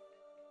midwife.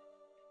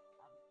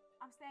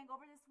 I'm staying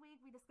over this week.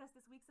 We discussed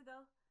this weeks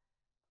ago.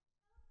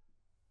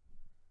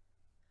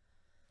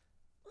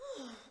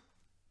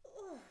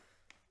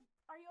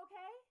 Are you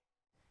okay?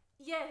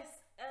 Yes,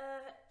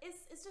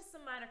 it's just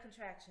some minor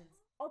contractions.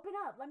 Open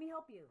up. Let me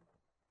help you.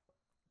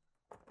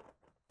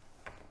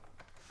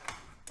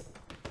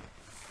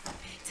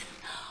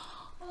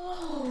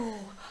 Oh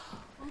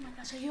my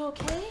gosh, are you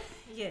okay?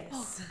 Yes.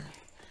 Oh,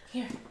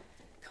 Here,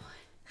 come on.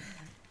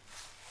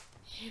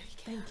 Here we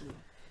go. Thank you.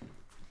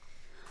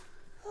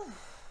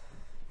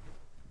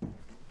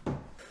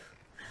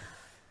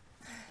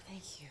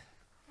 Thank you.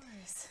 Of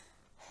course.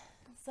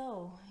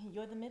 So,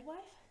 you're the midwife?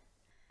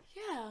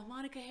 Yeah,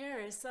 Monica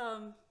Harris.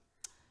 Your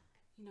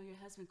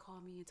husband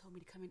called me and told me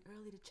to come in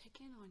early to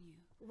check in on you.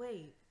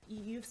 Wait,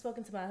 you've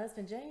spoken to my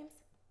husband, James?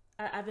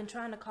 I've been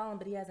trying to call him,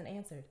 but he hasn't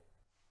answered.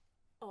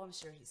 Oh, I'm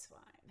sure he's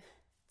fine.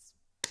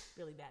 It's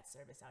really bad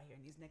service out here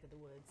in these neck of the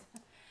woods.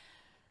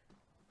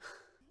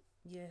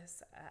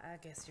 Yes, I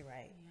guess you're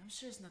right. Yeah, I'm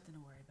sure it's nothing to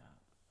worry about.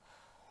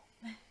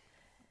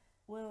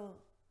 Well,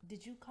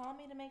 did you call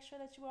me to make sure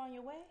that you were on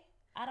your way?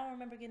 I don't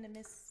remember getting a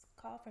missed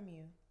call from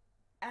you.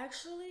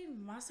 Actually,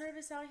 my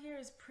service out here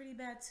is pretty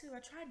bad too. I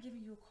tried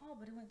giving you a call,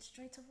 but it went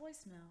straight to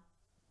voicemail.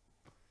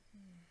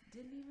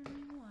 Didn't even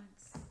ring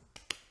once.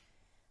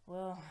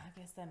 Well, I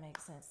guess that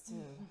makes sense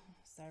too.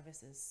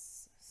 Service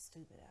is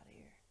stupid out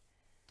here.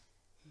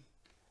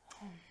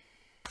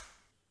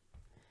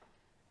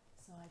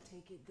 So I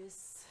take it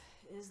this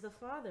is the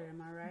father,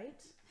 am I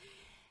right?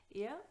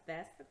 Yep,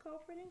 that's the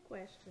culprit in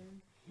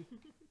question.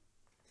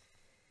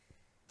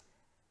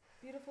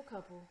 Beautiful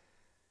couple.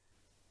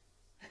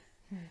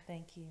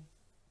 Thank you.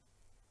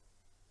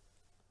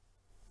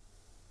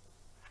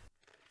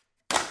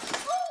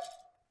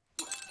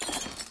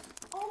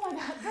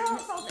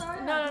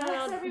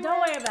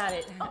 got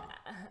it.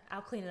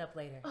 I'll clean it up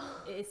later.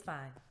 It's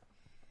fine.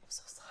 I'm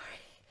so sorry.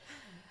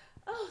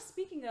 Oh,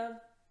 speaking of,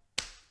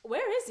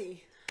 where is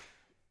he?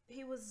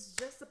 He was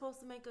just supposed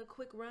to make a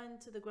quick run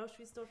to the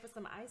grocery store for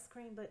some ice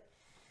cream, but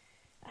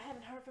I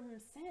haven't heard from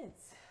him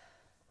since.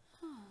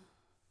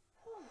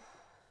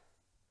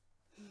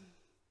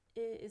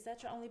 Is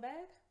that your only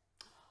bag?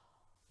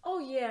 Oh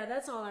yeah,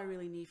 that's all I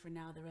really need for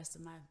now. The rest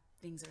of my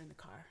things are in the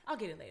car. I'll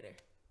get it later.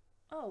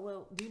 Oh,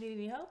 well, do you need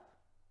any help?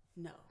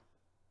 No.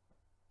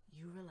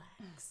 You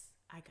relax.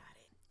 I got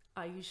it.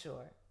 Are you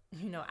sure?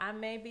 You know, I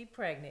may be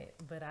pregnant,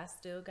 but I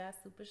still got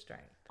super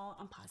strength. Oh,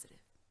 I'm positive.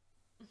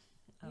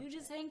 Okay. You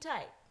just hang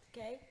tight,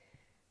 okay?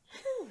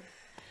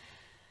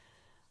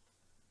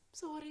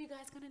 So what are you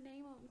guys gonna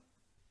name him?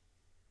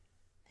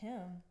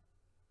 Him?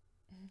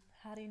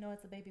 How do you know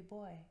it's a baby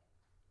boy?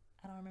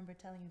 I don't remember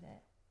telling you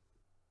that.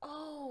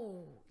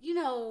 Oh,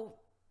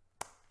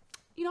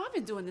 I've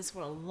been doing this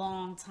for a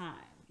long time.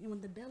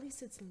 When the belly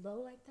sits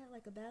low like that,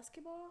 like a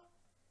basketball,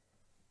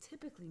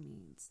 typically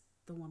means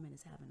the woman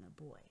is having a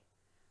boy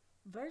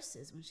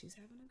versus when she's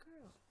having a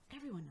girl.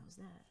 Everyone knows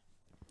that.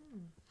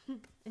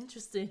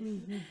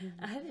 Interesting.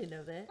 I didn't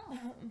know that.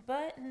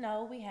 But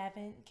no, we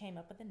haven't came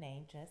up with a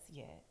name just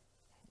yet.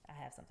 I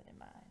have something in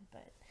mind,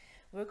 but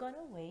we're going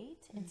to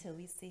wait until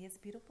we see his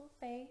beautiful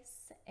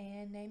face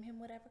and name him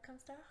whatever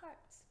comes to our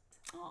hearts.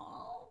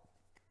 Oh,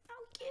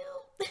 how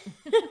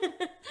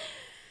cute.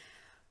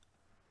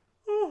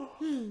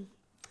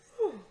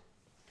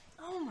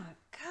 Oh my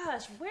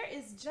gosh, where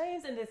is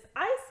James and this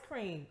ice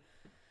cream?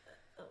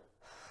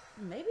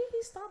 Maybe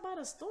he stopped by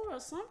the store or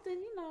something,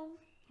 Men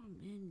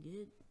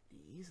get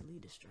easily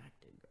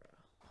distracted,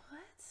 girl.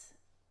 What?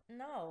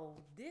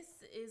 No,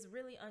 this is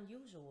really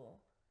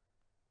unusual.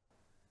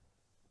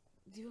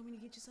 Do you want me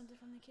to get you something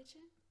from the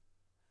kitchen?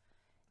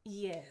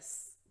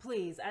 Yes,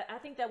 please. I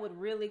think that would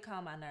really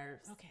calm my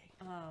nerves. Okay.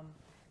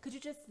 Could you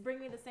just bring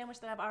me the sandwich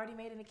that I've already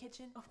made in the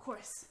kitchen? Of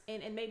course.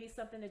 And maybe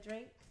something to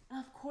drink?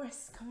 Of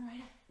course. Coming right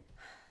up.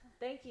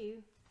 Thank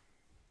you.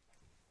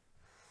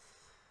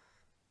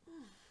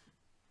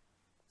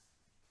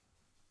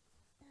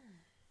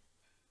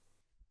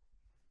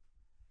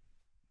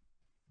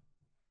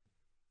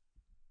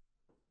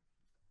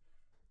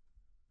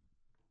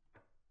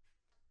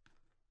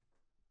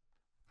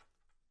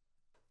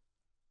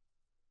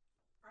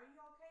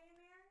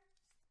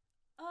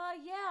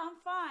 Yeah, I'm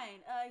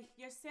fine.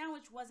 Your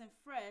sandwich wasn't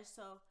fresh,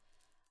 so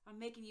I'm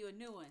making you a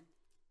new one.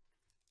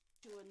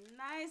 Do a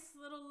nice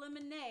little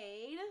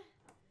lemonade.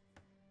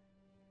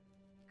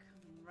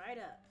 Coming right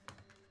up.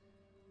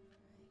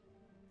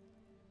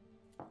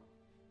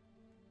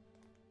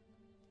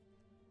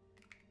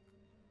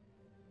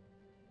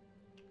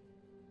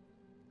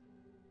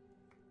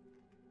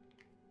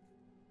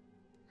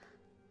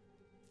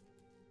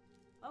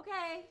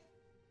 Okay.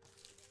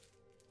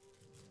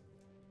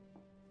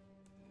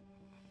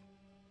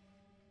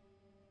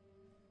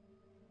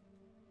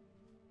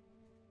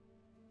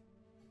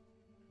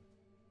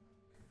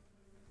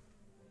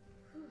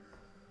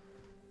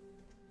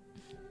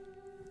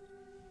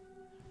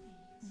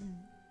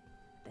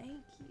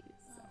 Thank you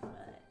so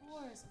much.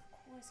 Of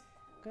course.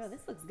 Girl,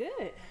 this looks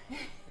good.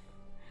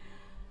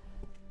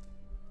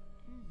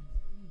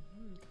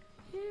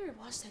 Here,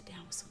 wash that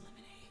down with some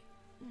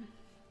lemonade.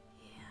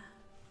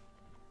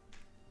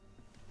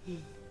 Yeah.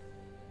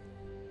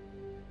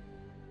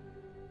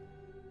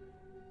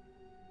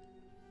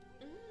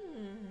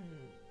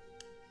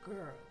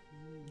 Girl,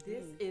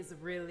 this is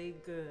really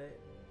good.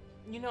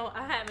 You know,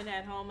 I haven't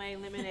had homemade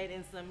lemonade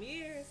in some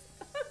years.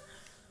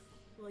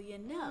 Well,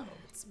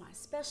 it's my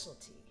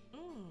specialty.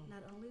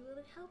 Not only will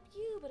it help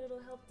you, but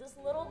it'll help this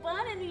little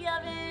bun in the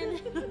oven.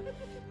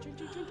 Drink.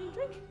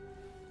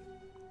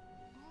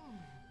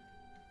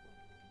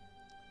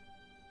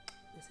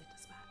 This ain't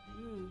the spot.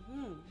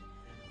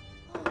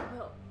 Oh,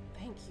 well,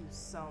 thank you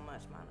so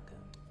much, Monica.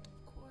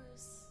 Of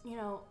course. You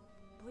know,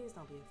 please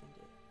don't be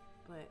offended,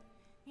 but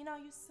you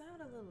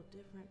sound a little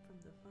different from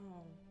the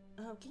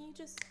phone. Can you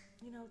just,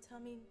 tell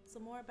me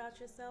some more about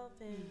yourself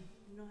and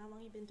how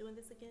long you've been doing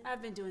this again?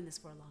 I've been doing this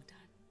for a long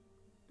time.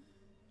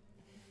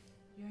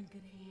 You're in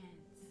good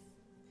hands.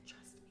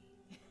 Trust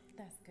me.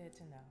 That's good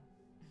to know.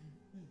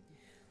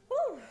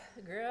 Whew,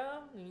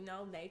 girl,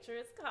 nature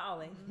is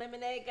calling.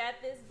 Lemonade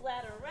got this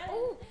bladder running.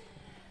 Ooh.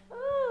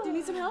 Do you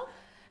need some help?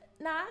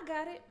 Nah, I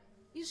got it.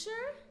 You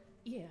sure?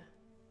 Yeah.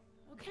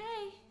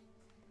 Okay.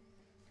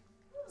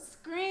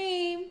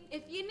 Scream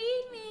if you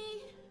need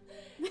me.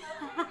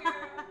 Okay,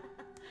 girl.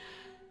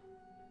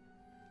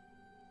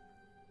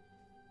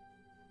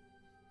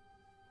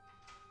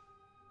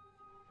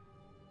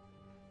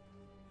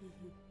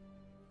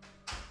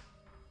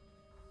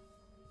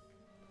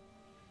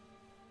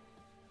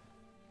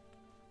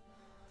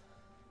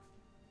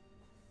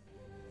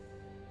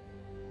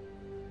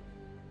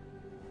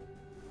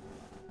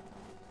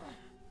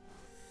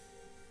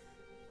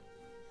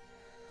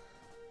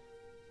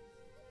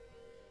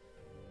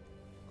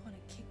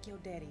 Kick your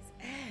daddy's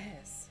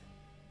ass.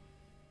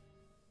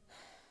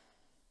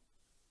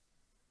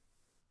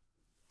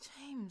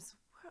 James,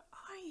 where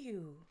are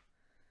you?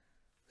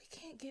 We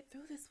can't get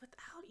through this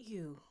without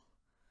you.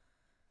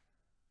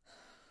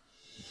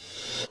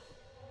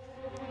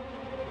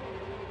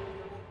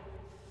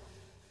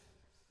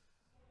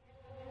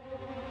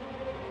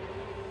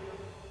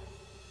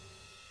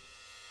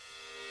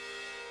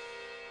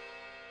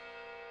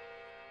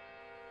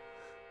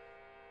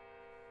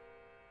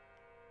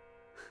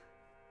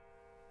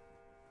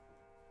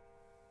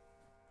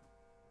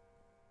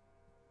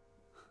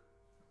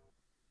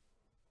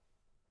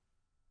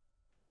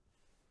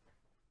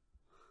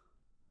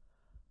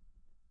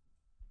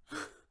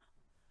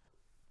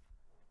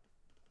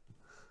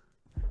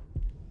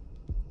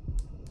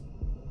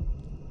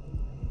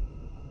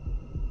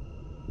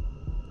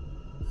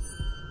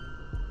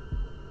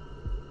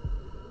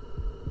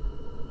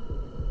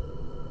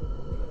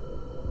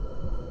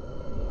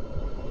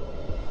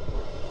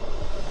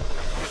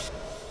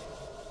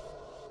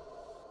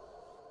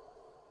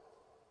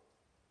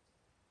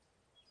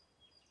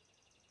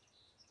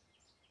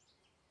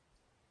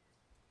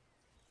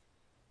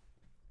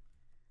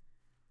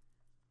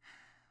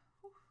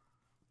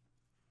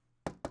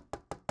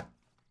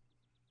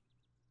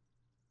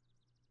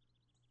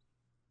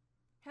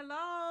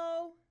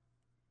 Hello?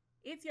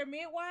 It's your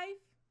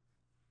midwife?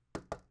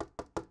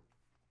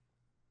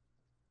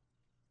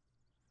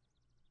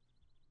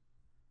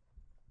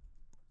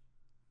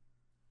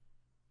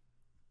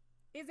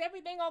 Is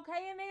everything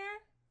okay in there?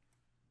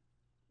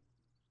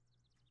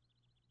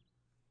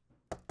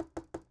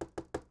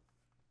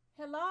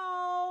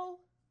 Hello?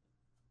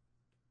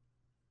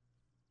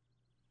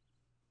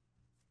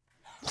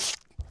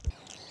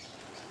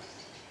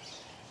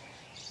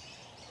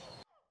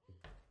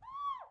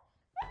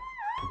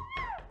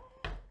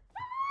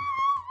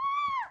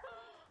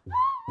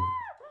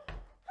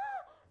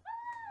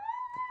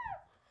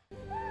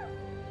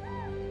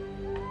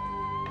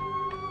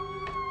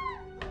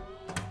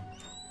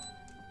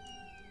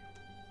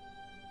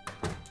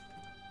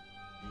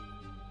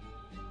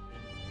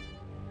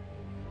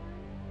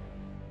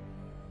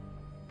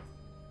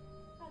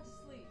 How'd you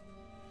sleep?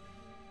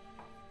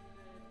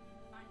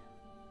 I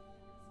know.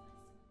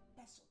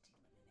 Specialty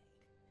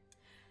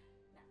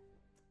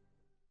lemonade.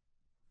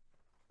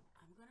 Now,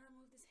 I'm gonna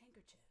remove this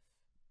handkerchief.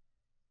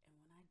 And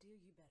when I do,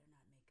 you better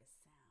not make a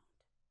sound.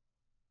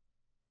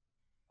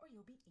 Or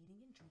you'll be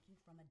eating and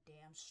drinking from a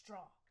damn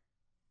straw.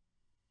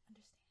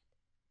 Understand?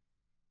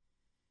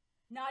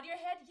 Nod your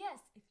head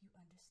yes if you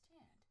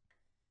understand.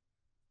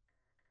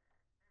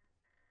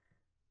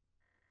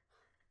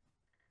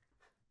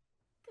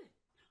 Good.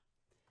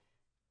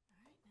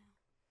 All right now.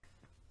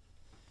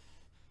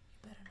 You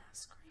better not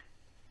scream.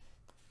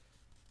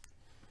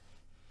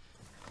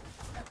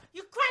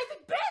 You crazy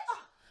bitch!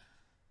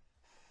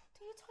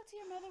 Do you talk to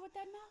your mother with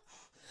that mouth?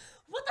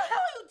 What the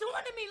hell are you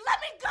doing to me? Let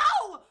me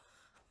go!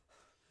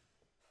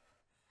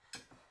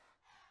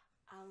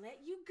 I'll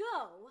let you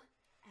go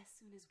as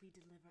soon as we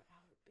deliver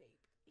our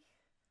baby.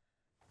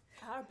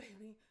 Our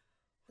baby?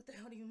 What the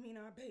hell do you mean,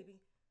 our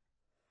baby?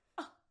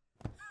 Oh.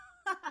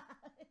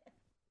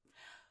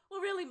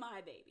 Well, really,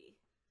 my baby.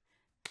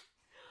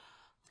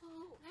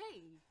 Oh,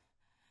 hey.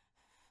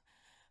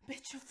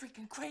 Bitch, you're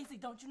freaking crazy,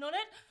 don't you know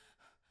that?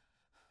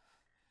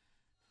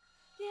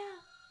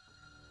 Yeah,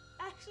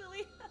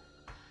 actually,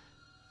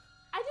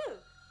 I do.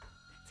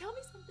 Tell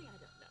me something I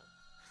don't know.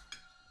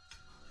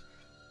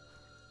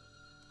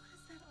 What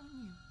is that on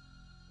you?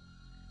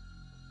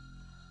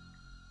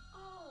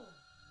 Oh,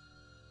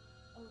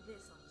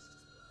 this was just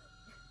blood.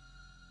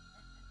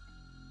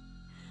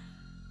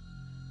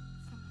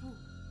 From who?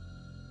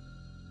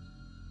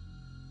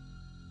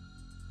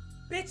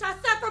 Bitch, I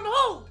said from who?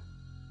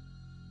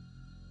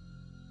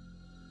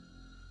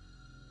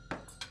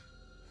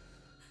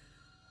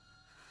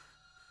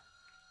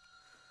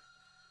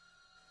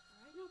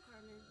 All right, no,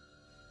 Carmen.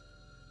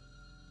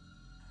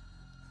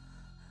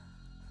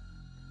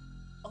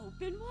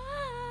 Open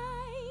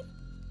wide.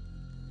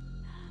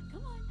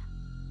 Come on.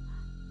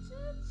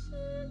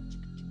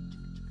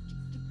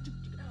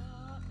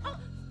 Oh.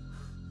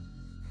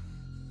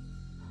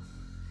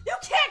 You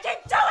can't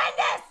keep doing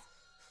this!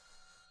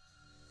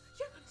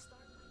 You're gonna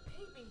start my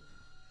baby.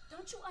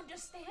 Don't you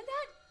understand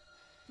that?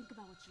 Think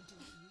about what you're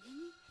doing. You hear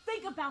me?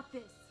 Think about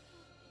this.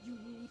 You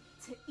need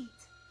to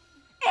eat.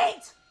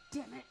 Eat!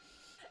 Damn it.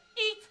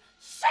 Eat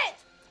shit!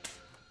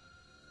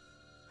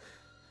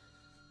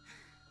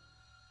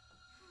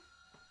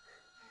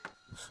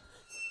 Listen,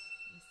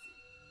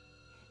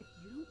 if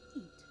you don't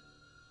eat,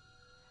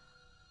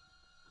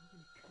 I'm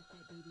gonna cut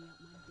that baby out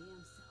my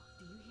damn self.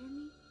 Do you hear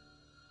me?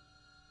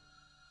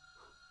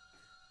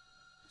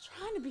 I'm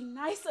trying to be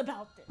nice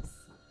about this.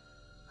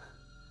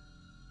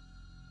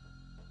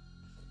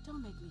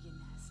 Don't make me get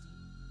nasty.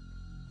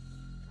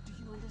 Do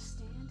you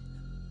understand?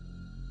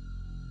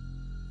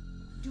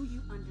 Do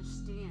you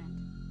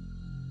understand?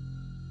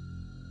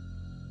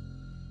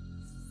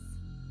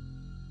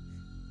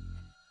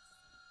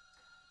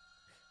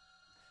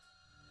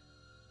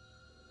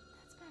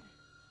 That's better.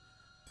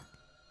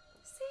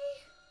 See?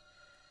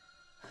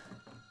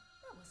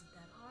 That wasn't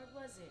that hard,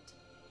 was it?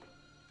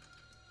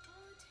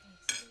 All it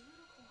takes is a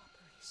little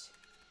cooperation.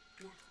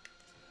 Now,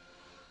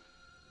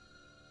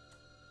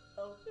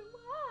 Open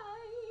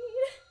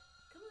wide.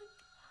 Come on.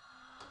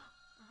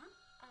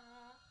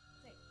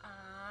 Say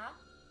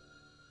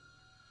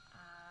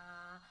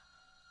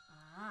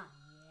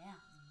yeah.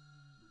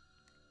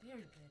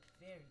 Very good,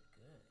 very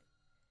good.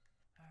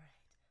 All right,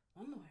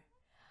 one more.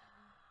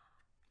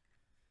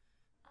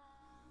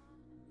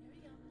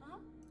 There we go.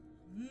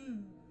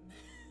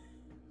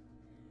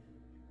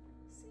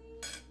 See,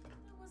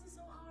 that wasn't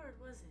so hard,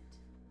 was it?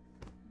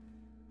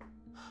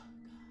 Oh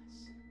gosh,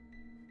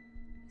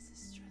 this is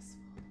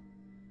stressful.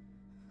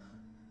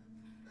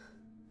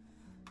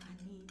 I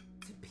need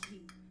to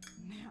pee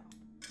now.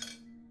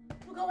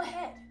 Well, go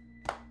ahead.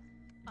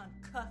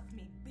 Uncuff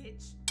me,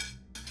 bitch.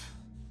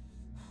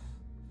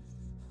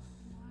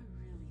 I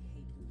really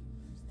hate when you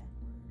use that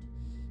word.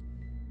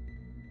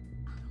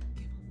 I don't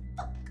give a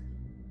fuck.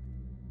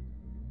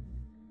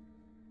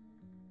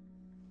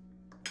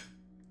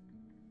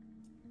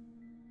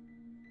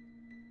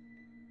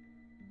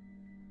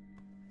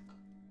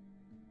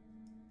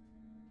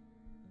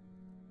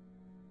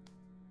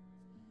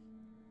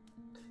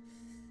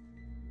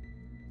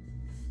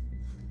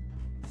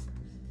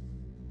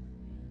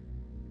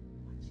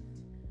 Watch it.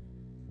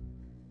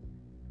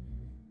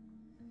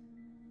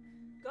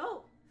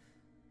 Go.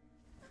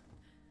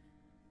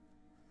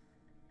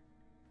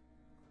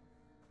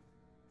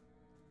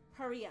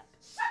 Hurry up.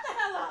 Shut the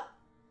hell up!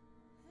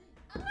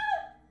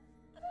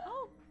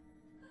 Oh.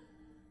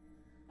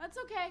 That's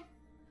okay.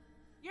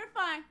 You're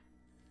fine.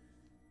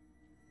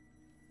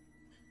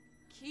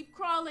 Keep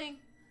crawling.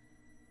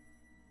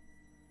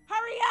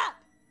 Hurry up!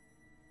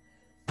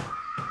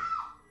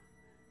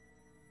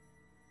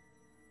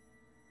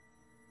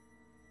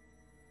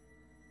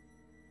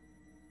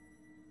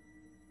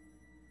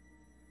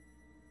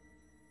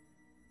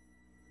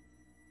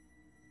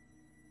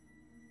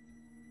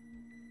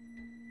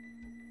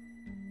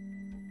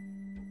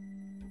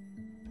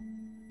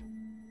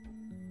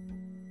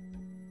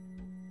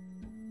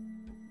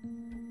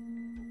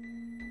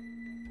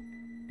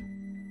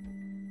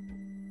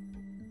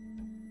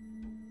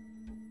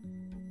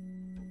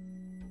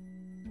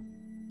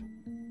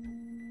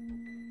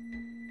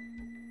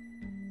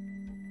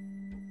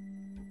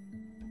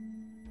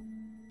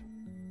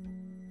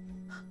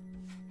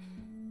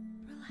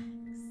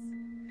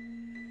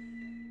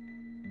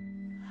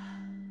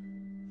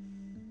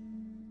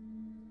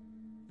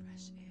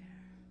 Fresh air.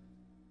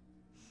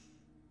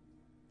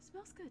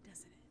 Smells good,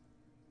 doesn't it?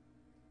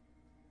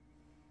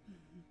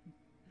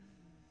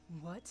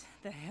 What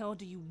the hell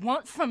do you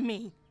want from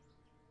me?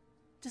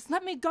 Just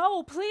let me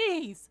go,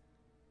 please.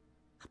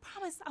 I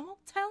promise I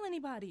won't tell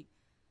anybody.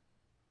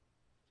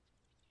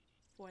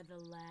 For the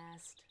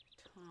last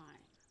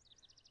time,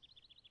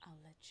 I'll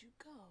let you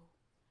go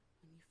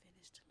when you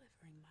finish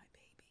delivering my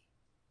baby.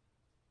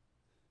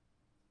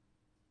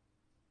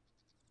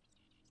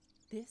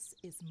 This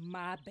is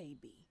my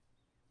baby.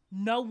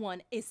 No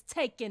one is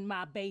taking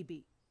my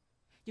baby.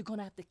 You're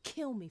gonna have to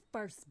kill me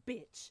first,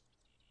 bitch.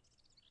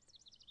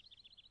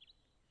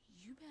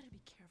 You better be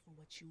careful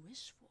what you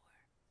wish for,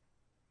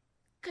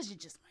 'cause you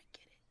just might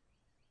get it.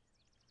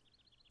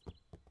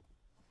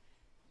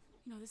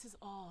 You know, this is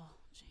all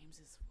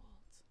James's fault.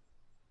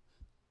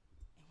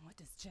 And what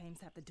does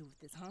James have to do with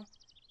this, huh?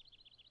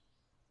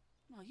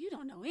 Well, you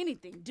don't know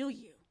anything, do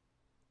you?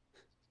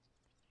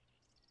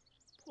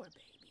 Poor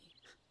baby.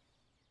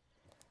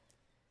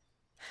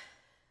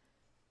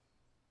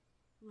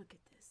 Look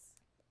at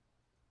this.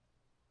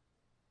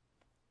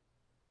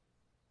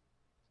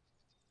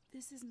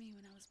 This is me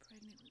when I was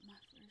pregnant with my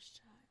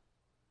first child.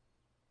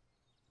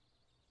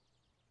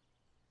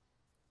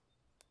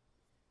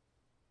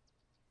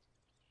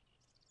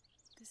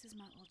 This is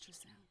my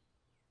ultrasound.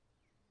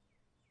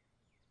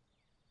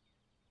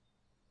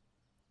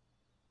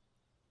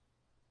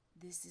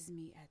 This is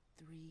me at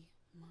 3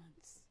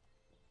 months,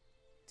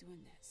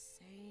 doing that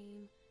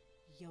same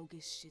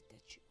yoga shit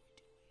that you were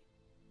doing.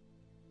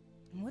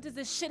 And what does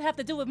this shit have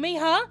to do with me,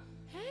 huh?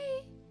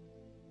 Hey,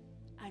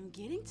 I'm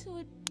getting to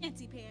it,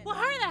 Panty. Well,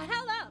 hurry the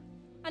hell up.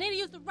 I need to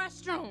use the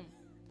restroom.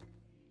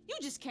 You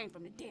just came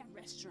from the damn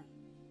restroom.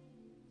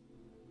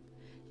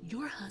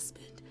 Your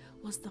husband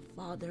was the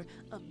father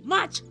of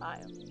my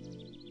child.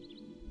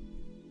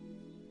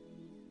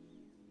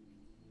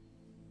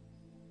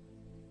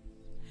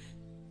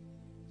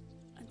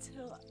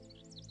 Until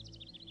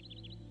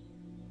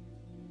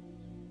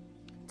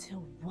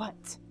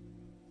what?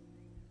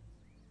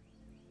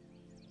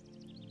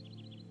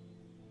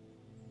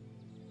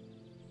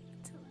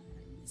 Until I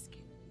had a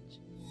miscarriage.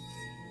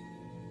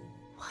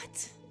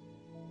 What?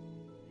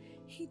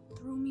 He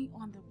threw me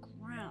on the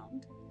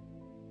ground.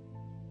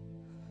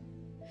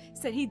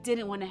 Said he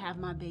didn't want to have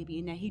my baby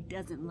and that he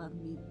doesn't love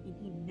me and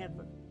he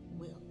never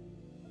will.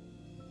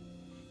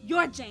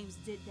 Your James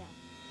did that.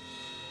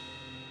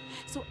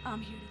 So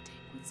I'm here to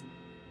take what's mine.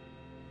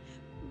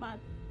 My...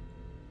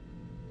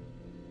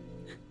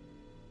 You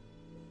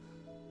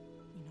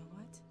know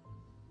what?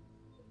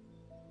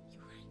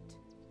 You're right.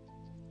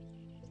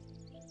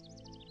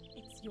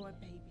 It's your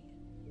baby.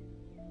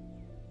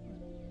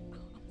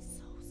 I'm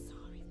so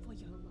sorry for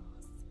your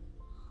loss.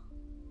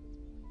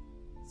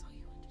 So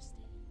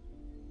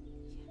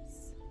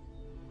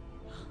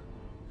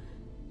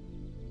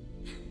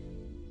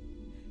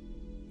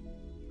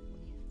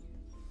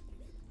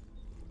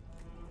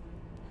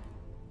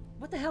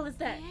What the hell is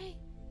that? Hey,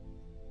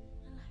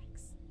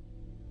 relax.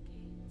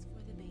 Okay, it's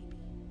for the baby.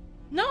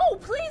 No,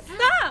 please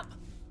stop!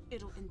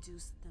 It'll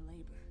induce the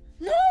labor.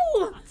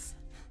 No!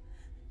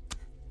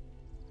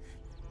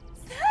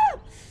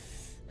 Stop!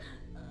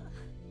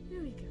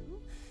 Here we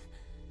go.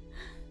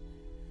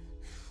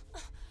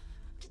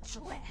 Get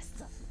your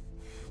ass up.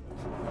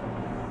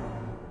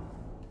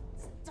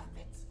 Stop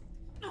it.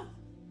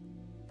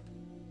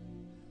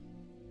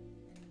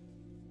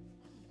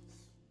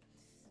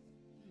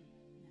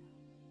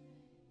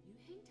 You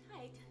hang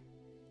tight,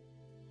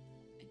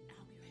 and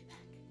I'll be right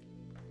back.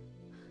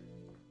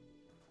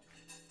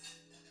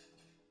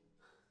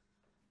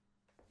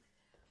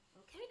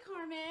 Okay,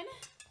 Carmen.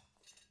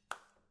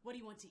 What do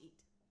you want to eat?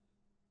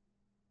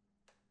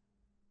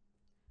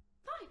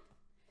 Fine.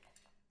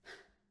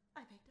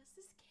 I baked us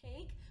this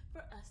cake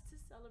for us to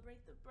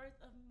celebrate the birth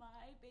of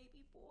my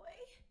baby boy.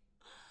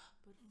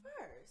 But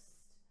first,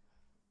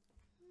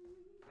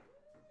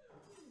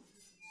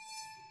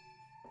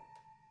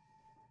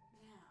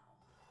 now,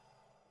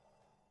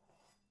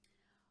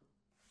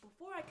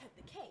 before I cut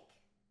the cake,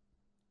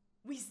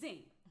 we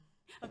sing.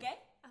 Okay?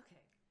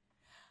 Okay.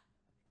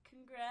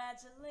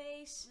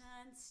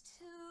 Congratulations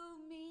to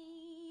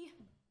me.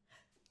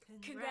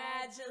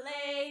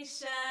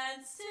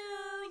 Congratulations to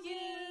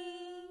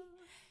you.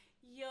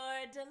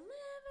 You're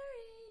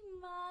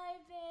delivering my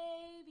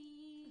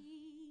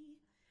baby.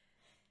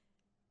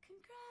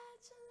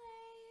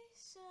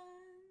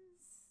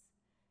 Congratulations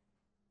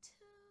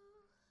to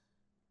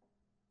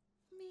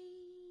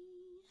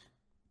me.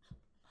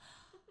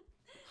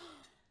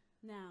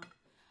 Now,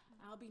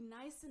 I'll be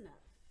nice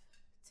enough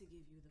to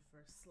give you the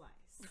first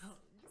slice. Oh,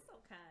 you're so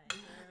kind,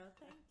 girl.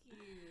 Thank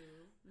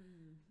you.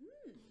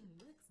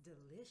 Looks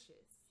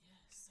delicious.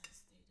 Yes, I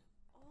stayed up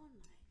all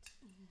night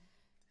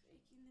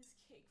baking this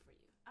cake for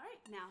you. All right,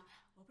 now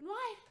open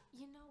wide.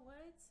 You know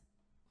what?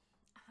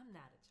 I'm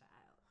not a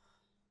child.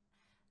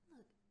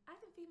 Look, I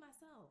can feed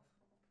myself.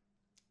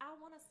 I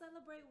want to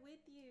celebrate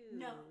with you.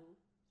 No.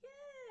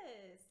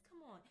 Yes.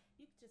 Come on.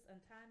 You can just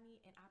untie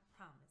me, and I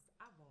promise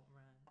I won't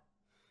run.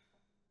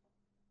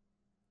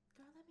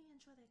 Girl, let me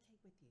enjoy that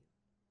cake with you.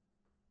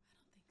 I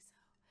don't think so.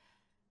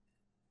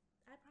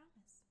 I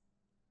promise.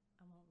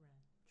 I won't run.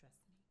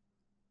 Trust me.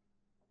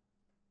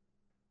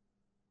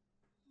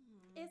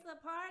 It's a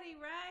party,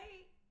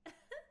 right?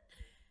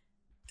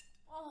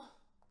 Oh,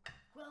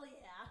 well,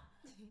 yeah.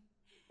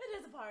 It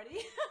is a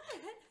party.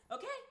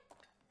 Okay.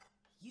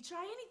 You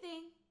try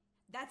anything.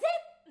 That's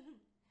it.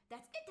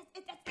 That's it. That's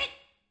it. That's it.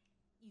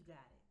 You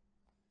got it.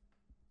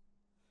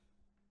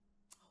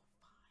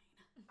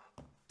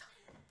 Oh,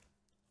 fine.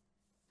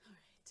 All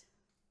right.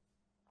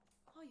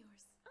 All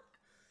yours.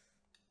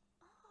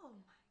 Oh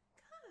my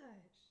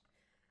gosh.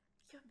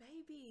 Your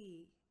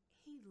baby.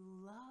 He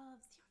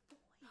loves your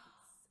voice.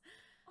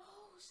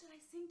 Oh, should I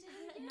sing to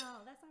him again? No,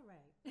 that's all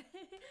right.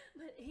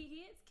 But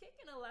he is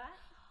kicking a lot.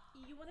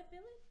 You want to feel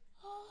it?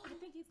 Oh, I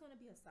think he's going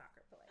to be a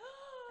soccer player.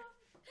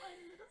 my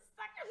little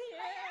sucker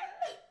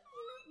Yeah.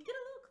 Get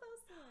a little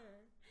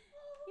closer.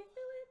 You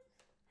feel it?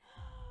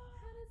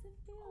 How does it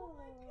feel? Oh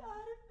my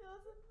God, it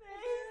feels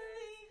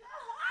amazing.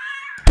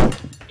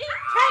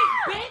 Hey,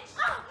 bitch!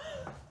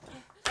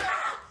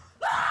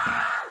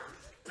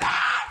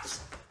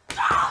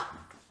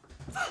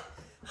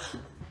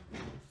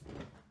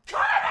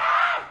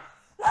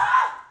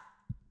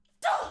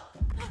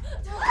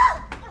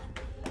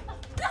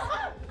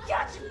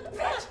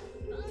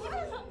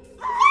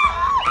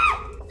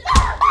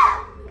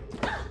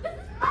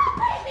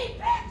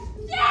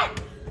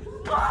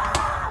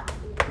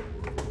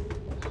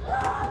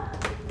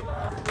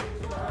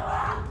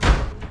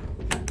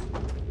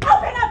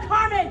 Open up,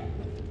 Carmen!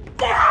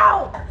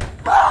 Now!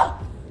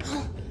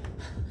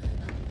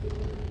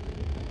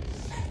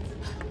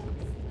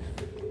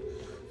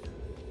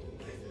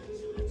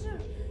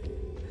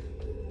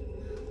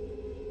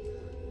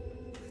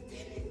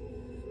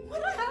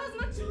 What the hell is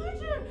my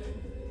charger?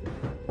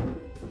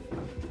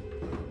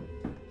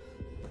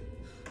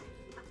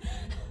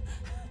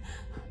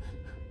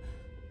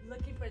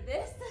 Looking for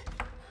this?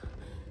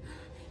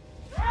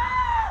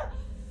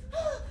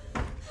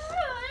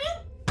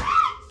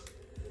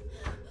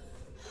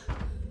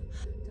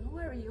 Don't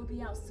worry, you'll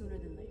be out sooner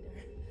than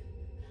later.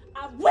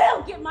 I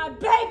will get my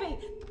baby!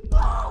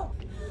 Oh!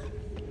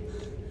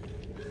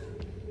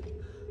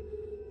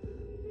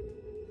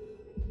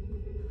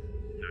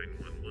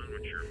 911,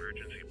 what's your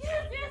emergency?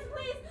 Yes, yes,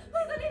 please!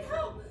 Please, I need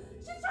help!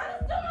 She's trying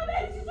to steal my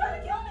baby! She's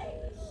trying to kill me!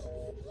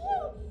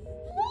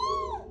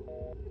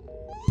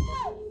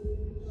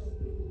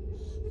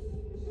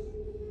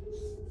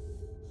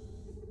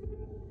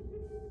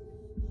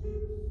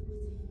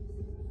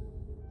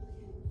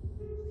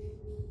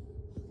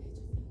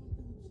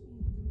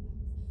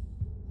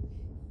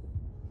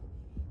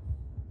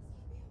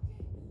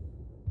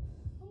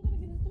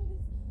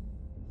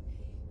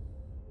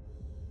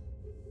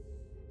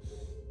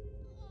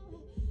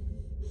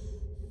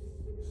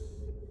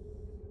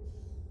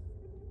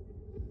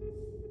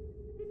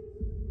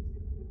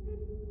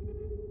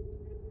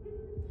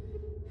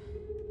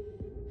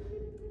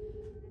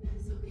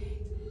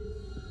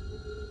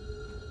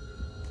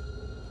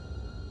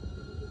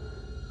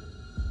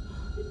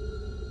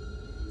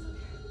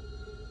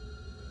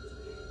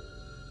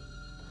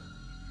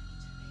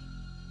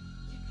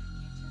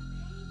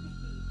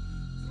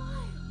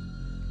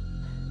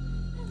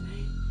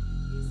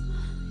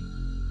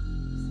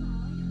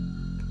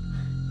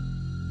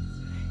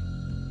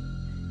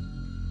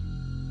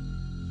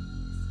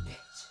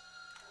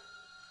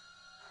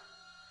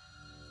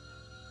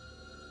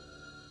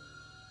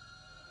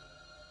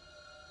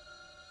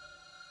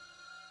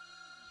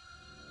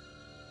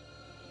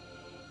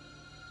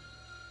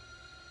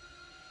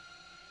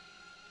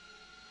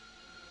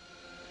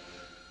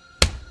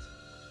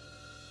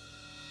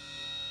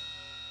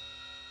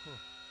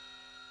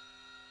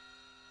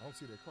 don't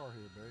see their car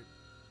here, babe.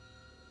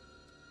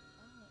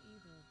 I don't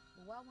either.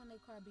 But why wouldn't their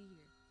car be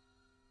here?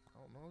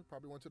 I don't know. He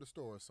probably went to the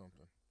store or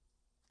something.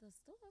 The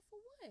store for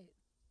what?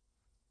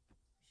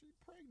 She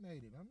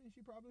pregnated. I mean,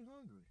 she probably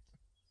hungry.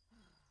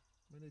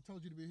 I mean, they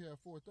told you to be here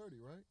at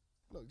 4:30, right?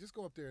 Look, just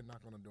go up there and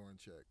knock on the door and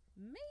check.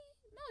 Me?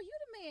 No, you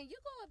the man. You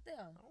go up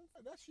there.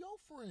 That's your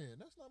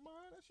friend. That's not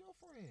mine. That's your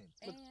friend.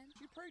 Look, And?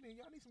 she pregnant.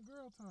 Y'all need some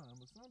girl time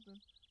or something.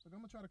 Look,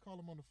 I'm going to try to call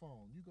him on the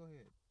phone. You go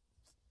ahead.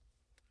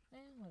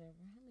 Whatever.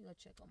 Let me go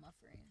check on my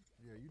friend.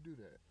 Yeah, you do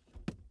that.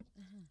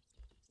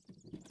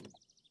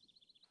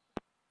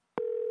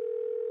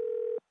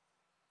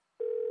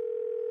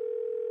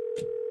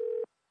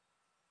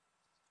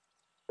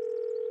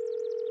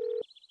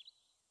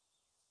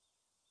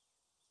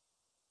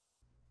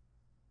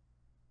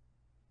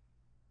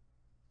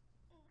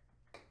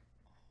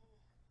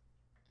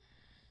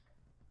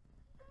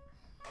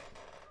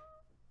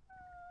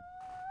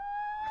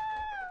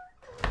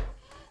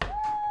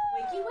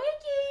 Wakey,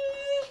 wakey!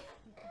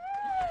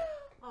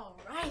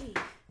 Alrighty.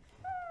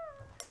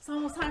 It's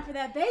almost time for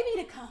that baby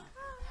to come.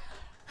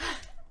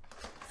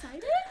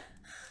 Excited?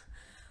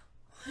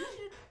 What did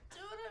you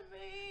do to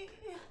me?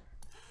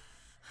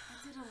 I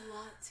did a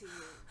lot to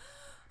you.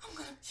 I'm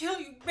gonna kill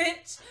you,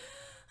 bitch.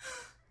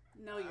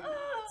 No, you're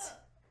not.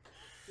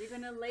 You're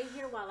gonna lay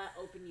here while I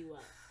open you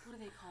up. What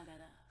do they call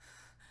that?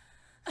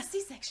 A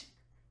C-section.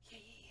 Yeah.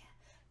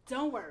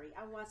 Don't worry.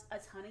 I watched a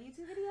ton of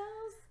YouTube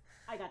videos.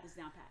 I got this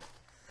down pat.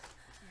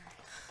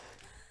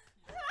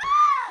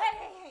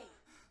 Hey!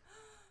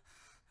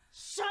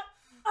 Shut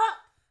up!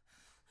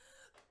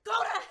 Go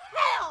to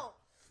hell!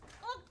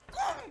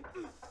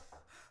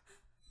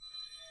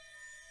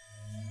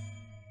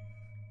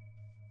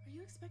 Are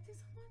you expecting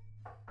someone?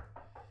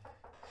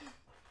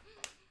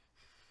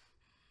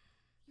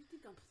 You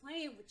think I'm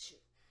playing with you?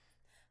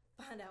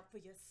 Find out for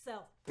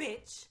yourself,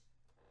 bitch.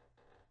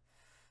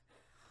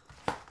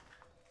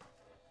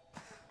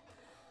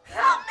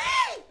 Help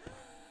me!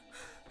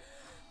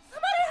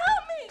 Somebody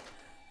help me!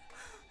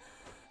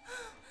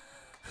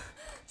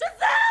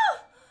 Giselle!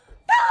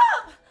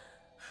 Philip!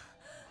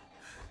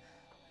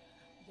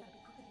 You gotta be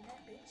quicker than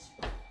that, bitch.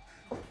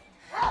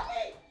 Help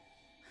me!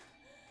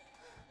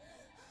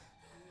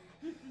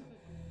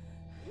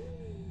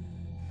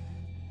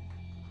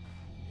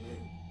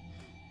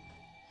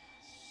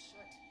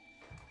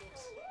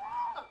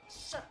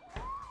 Shut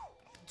up.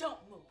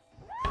 Don't move.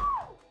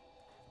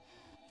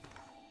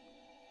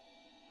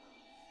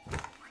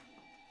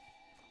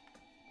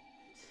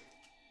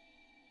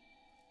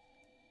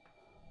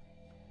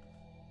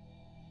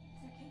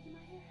 Is there cake in my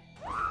hair?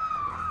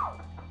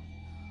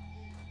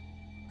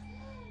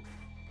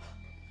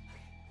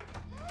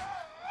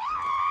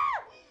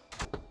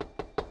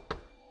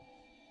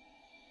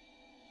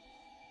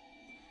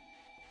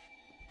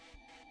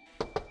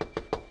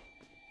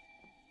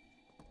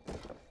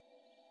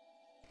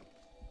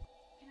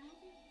 Can I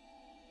help you?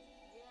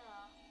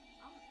 Yeah,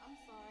 I'm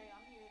sorry.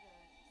 I'm here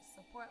to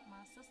support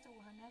my sister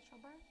with her natural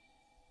birth.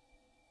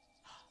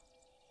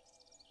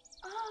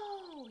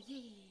 Oh,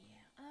 yeah.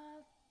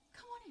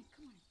 Come on in.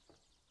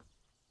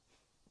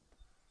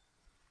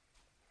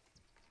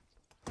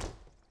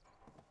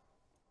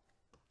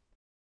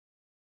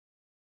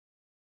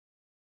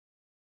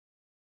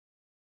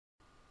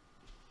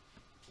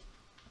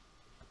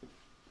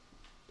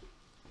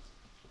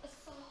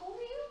 So who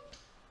are you?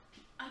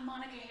 I'm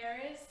Monica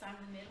Harris. I'm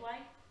the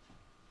midwife.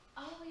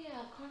 Oh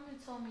yeah, Carmen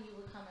told me you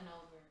were coming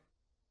over.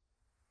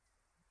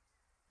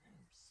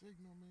 Damn,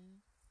 signal,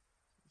 man.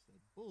 It's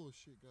that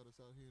bullshit got us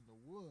out here in the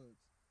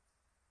woods.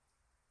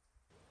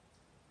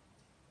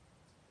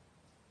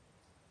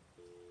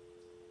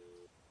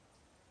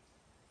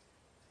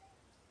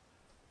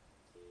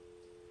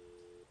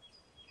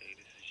 Hey,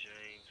 this is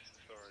James.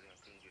 Sorry I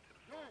couldn't get to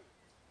the phone.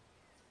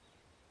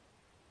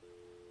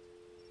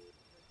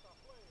 Stop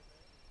playing,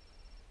 man.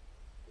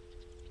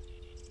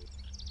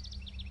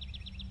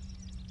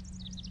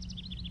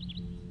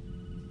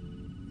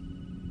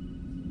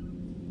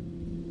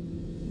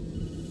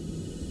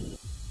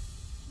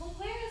 But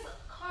where is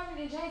Carmen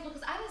and James?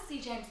 Because I didn't see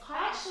James call.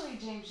 Actually,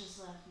 James just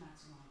left not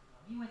too long ago.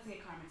 He went to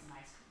get Carmen some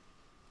ice cream.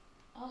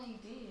 Oh,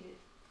 he did.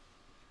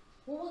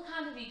 Well, what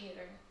kind did he get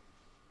her?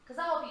 Because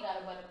I hope he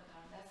got a butter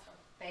pecan. That's her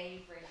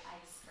favorite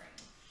ice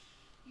cream.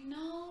 You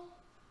know,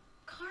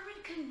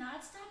 Carmen could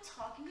not stop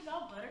talking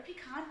about butter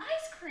pecan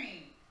ice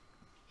cream.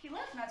 He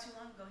left not too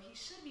long ago. He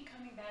should be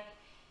coming back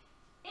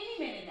any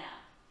minute now.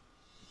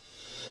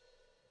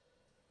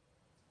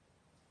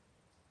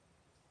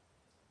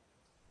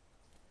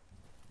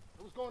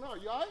 What's going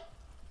on? You all right?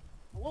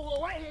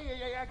 Whoa, right here.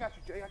 Yeah, I got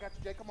you,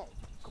 Jay. Come on,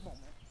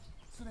 man.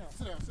 Sit down.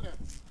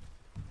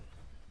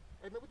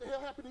 Hey, man, what the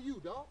hell happened to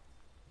you, dog?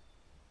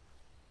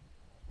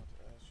 I'm about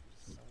to ask you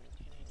the same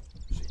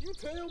thing. Shit, you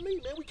tell me,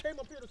 man. We came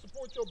up here to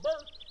support your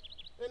birth,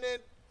 and then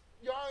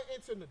y'all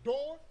answering the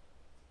door.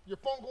 Your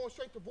phone going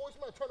straight to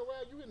voicemail. Turn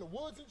around, you in the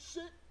woods and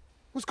shit.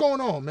 What's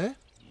going on, man?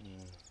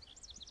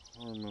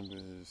 All I remember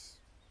is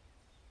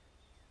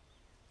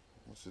I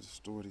went to the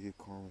store to get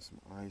Carmen some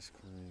ice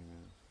cream,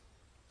 and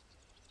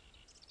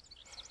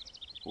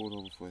pulled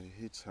over for a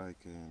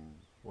hitchhiker and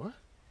What?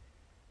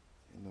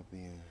 ended up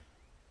being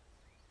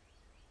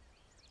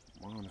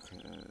Monica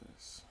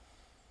ass.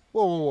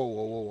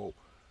 Whoa.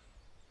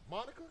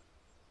 Monica?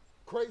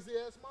 Crazy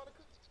ass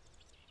Monica?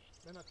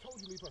 Man, I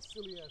told you leave her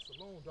silly ass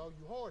alone, dog.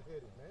 You hard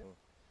headed, man.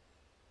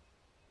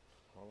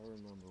 All I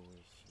remember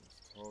was she was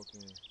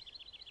talking,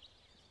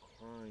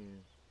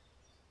 crying,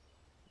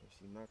 and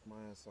she knocked my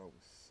ass out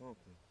with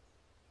something.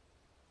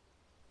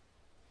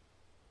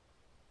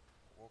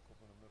 I woke up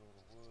in the middle of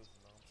the woods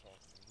and now I'm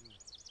talking to you.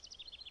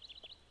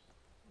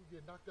 You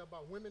get knocked out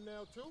by women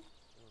now too?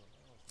 Girl,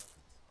 now it's like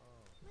a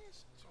time. Man,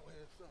 shut your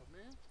ass up,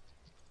 man.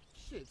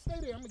 Shit, stay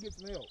there. I'm gonna get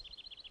some help.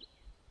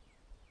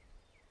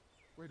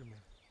 Wait a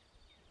minute.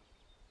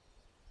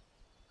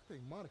 I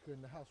think Monica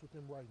in the house with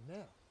them right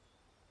now.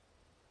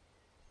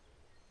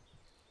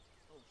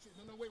 Oh shit!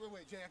 No, wait,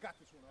 Jay. I got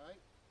this one, all right?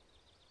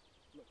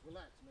 Look,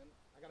 relax, man.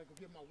 I gotta go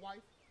get my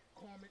wife,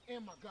 Carmen,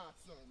 and my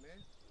godson, man.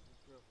 Be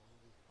careful,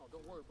 homie. Oh,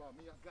 don't worry about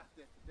me. I got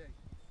that today.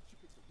 She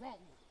picked the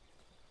wrong one.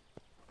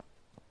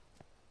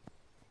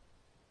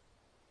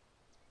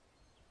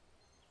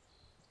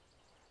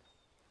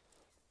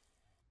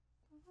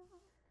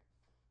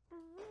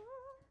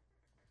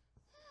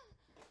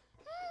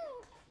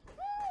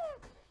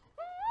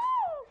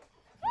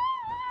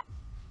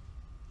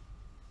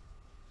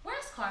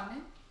 Where's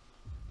Carmen?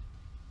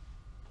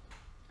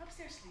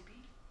 Upstairs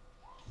sleeping.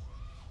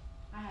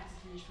 I had to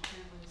finish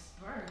preparing for this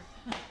birth.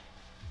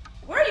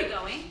 Where are you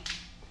going?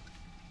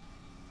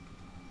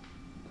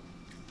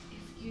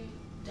 If you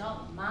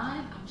don't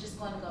mind, I'm just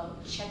going to go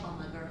check on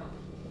my girl.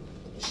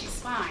 She's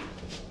fine.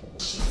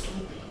 She's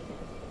sleeping.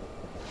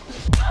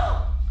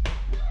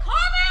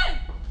 Carmen!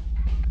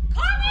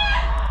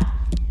 Carmen!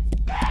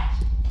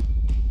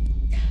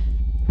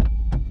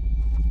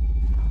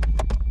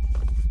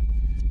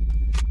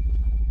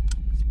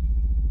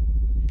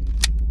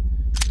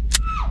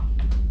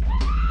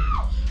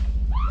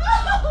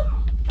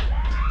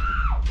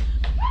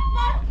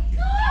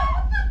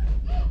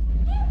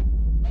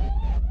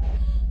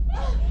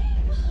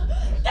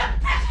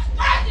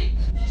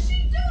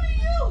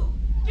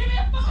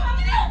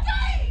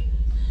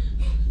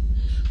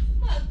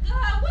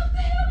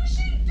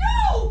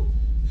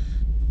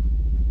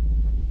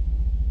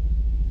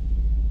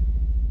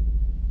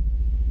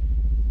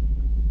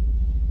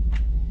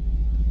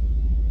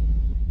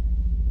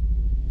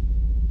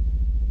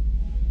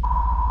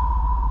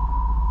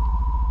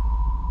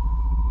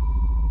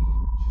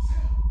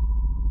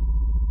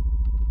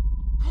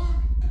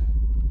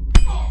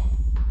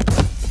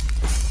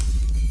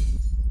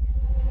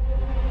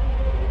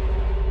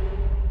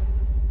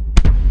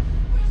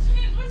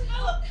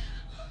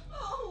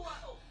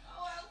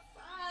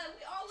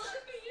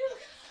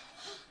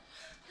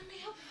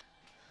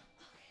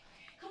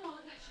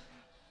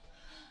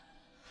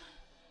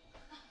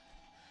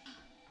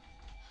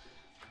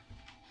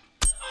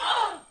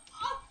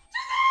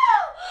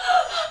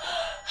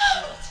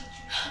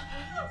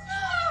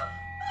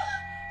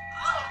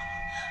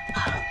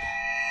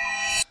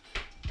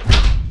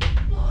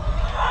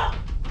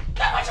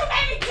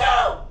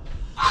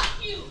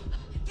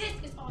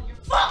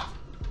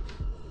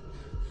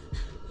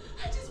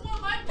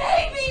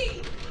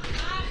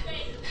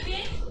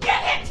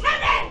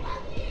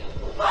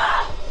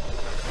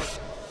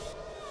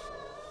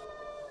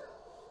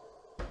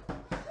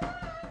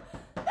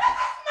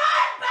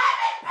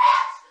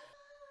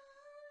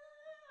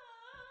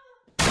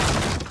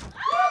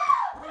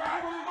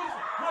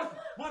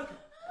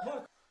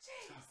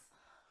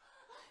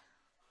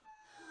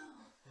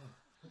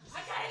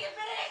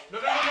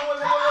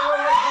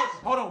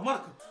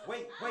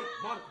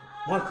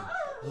 Monica,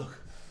 look,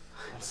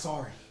 I'm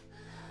sorry,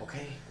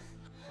 okay?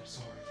 I'm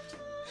sorry.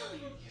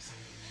 Yes,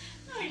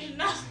 I am. No, you're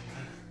not.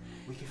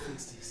 We can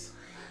fix this.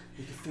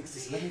 We can fix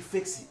this. Let me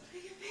fix it.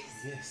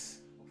 Yes.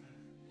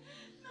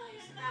 No,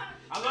 you're not.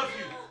 I love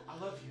you. I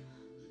love you.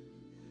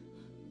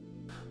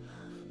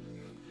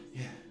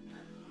 Yeah,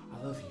 I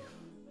love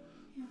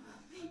you.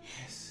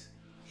 Yes.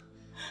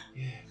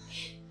 Yeah.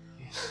 Yes.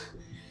 Yes.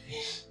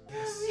 Yes. I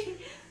love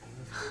you.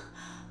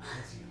 I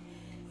love you.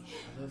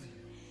 I love you.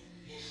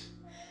 Yes.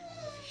 I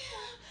love you.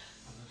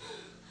 I love you.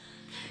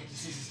 Put the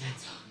scissors down.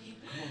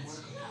 Come on,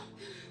 Monica.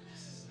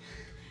 This is.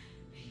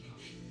 There you go.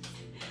 There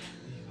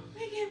you go.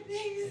 Make it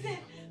big, Zed.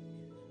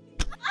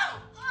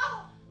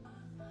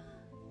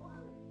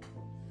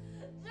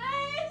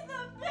 James, the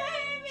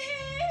baby!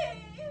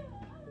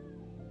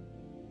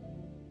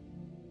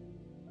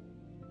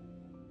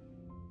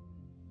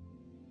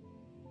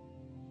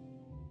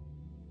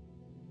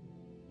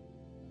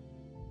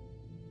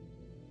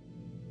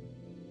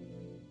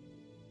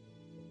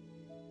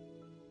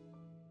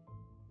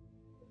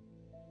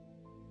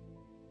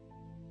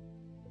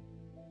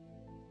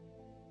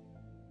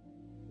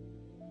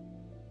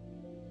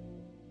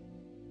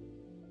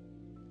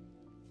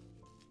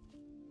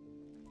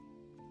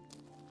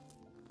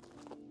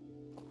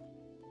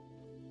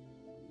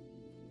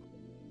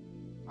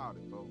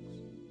 Howdy, folks.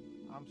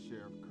 I'm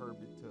Sheriff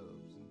Kirby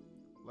Tubbs, and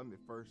let me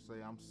first say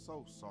I'm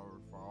so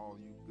sorry for all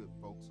you good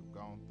folks have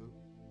gone through.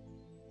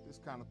 This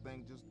kind of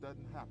thing just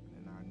doesn't happen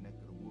in our neck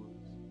of the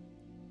woods.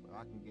 But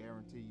I can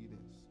guarantee you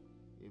this,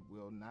 it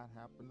will not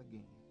happen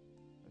again.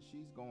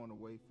 She's going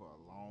away for a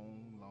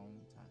long,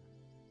 long time.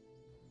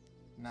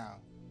 Now,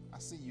 I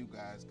see you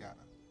guys got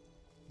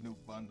a new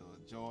bundle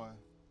of joy,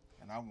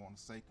 and I want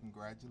to say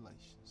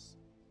congratulations.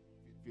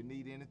 If you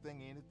need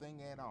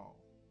anything at all,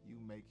 you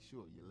make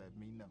sure you let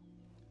me know.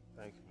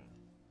 Thank you, man.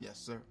 Yes,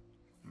 sir.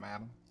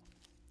 Madam.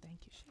 Thank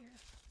you,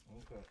 Sheriff.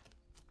 Okay.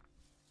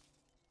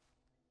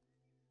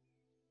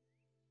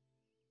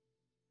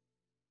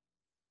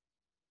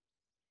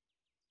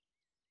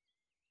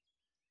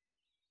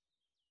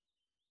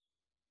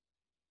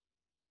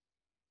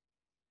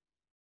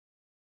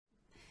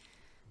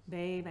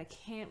 Babe, I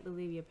can't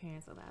believe your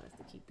parents allowed us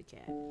to keep the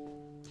cat.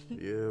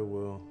 Yeah,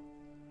 well,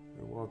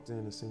 they walked in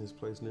and seen this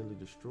place nearly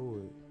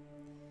destroyed.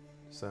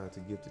 Decided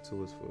to gift it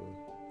to us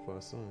for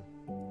our son.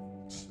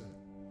 Shit.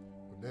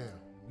 Well, damn,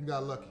 you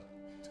got lucky.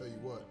 Tell you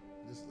what,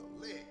 this is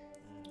a lick.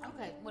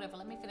 Okay, whatever.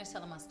 Let me finish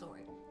telling my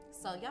story.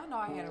 So y'all know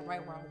I had it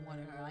right where I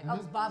wanted her. Like I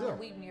was bobbing and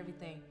weaving and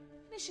everything.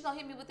 Then she gonna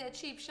hit me with that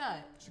cheap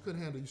shot. She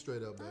couldn't handle you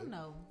straight up, babe. I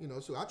know. You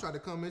know, so I tried to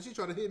come in. She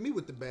tried to hit me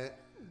with the bat.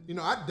 You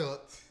know, I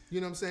ducked. You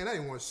know what I'm saying? I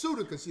didn't want to shoot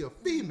her because she a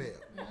female,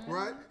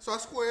 right? So I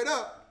squared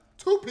up,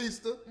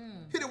 two-pieced her,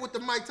 hit her with the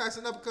Mike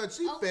Tyson uppercut.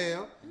 She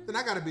fell. Then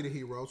I got to be the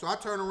hero. So I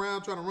turn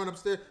around, trying to run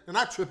upstairs, and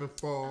I trip and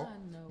fall.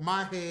 I know.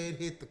 My head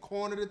hit the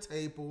corner of the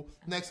table.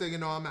 Next thing you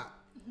know, I'm out.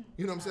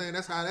 You know what I'm saying?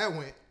 That's how that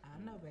went.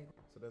 I know, baby.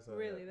 So that's how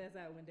Really, that's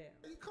how it went down.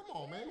 Hey, come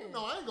on, man. You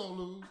know I ain't gonna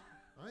lose.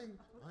 I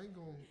ain't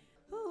gonna.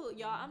 Ooh,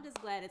 y'all, I'm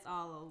just glad it's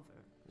all over.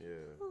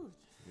 Yeah,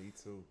 me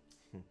too.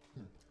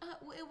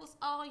 Well, it was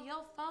all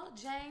your fault,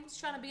 James,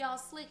 trying to be all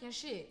slick and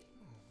shit.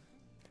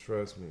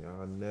 Trust me,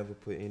 I'll never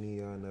put any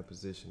of y'all in that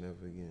position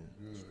ever again.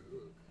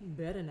 You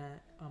better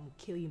not. I'm gonna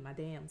kill you my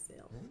damn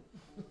self.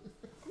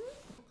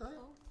 Okay.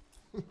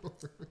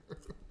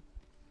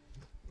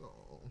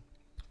 Oh,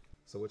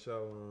 So what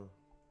y'all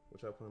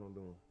plan on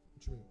doing?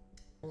 what you mean?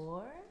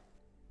 Or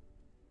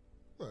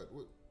What?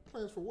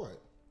 Plans for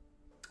what?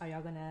 are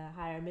y'all gonna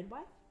hire a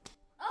midwife?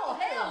 Oh,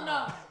 hell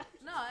no.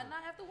 No, and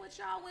not after what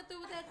y'all went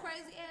through with that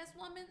crazy ass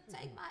woman,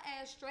 take my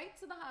ass straight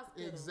to the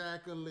hospital.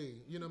 Exactly.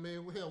 You know what I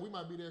mean? Well, hell, we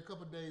might be there a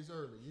couple days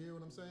early. You hear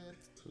what I'm saying?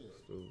 Yeah.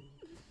 Food.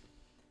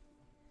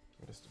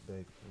 Oh, that's the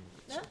baby.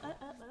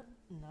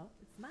 No,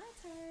 it's my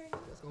turn.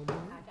 That's gonna be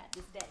me. I got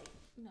this day.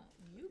 No,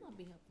 you gonna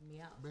be helping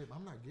me out. Babe,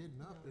 I'm not getting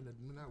up in the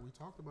night. We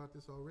talked about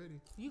this already.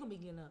 You gonna be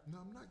getting up. No,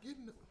 I'm not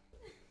getting up.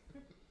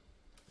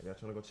 Are y'all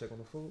trying to go check on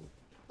the food?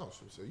 Oh,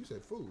 so you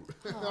said food.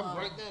 I'm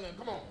right there.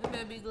 Come on. You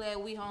better be glad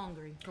we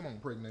hungry. Come on,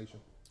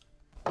 pregnation.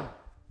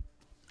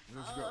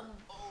 Let's go.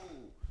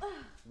 Oh,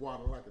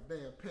 water like a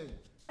damn penny.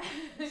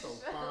 So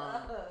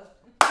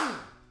fine.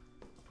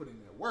 Put in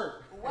that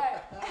work.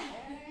 What?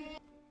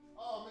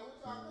 Oh, man, what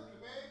y'all cooking,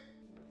 babe?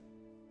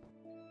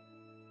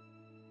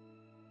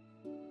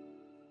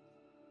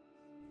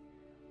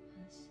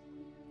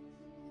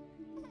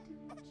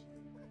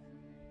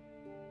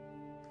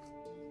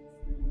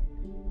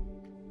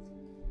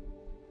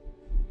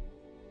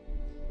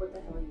 What the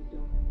hell are you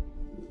doing?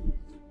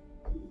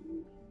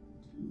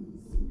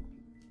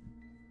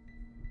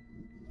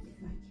 If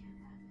I can't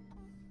have it, no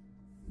one can.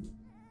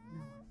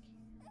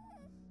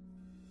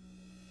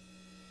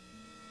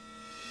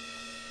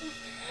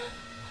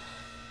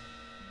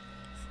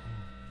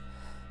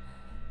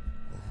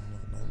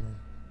 Another nightmare.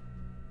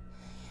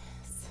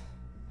 Yes.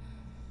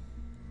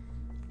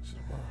 Is it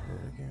about her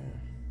again?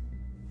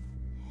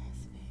 Yes,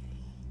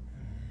 baby.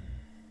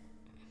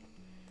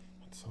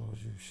 I told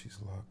you she's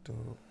locked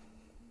up,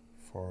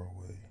 far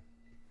away.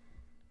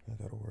 Ain't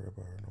gotta worry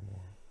about her no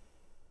more.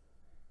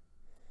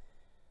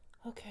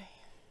 Okay.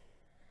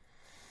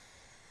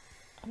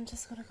 I'm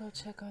just gonna go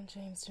check on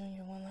James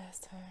Jr. one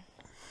last time.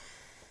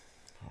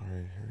 All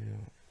right, hurry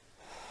up.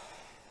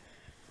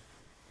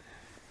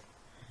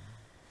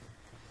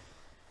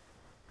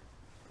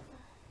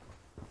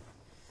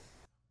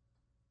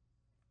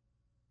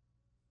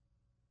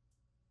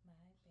 My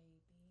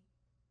baby,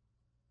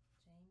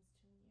 James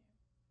Jr.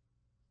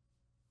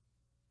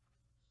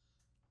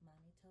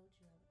 Mommy told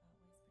you I would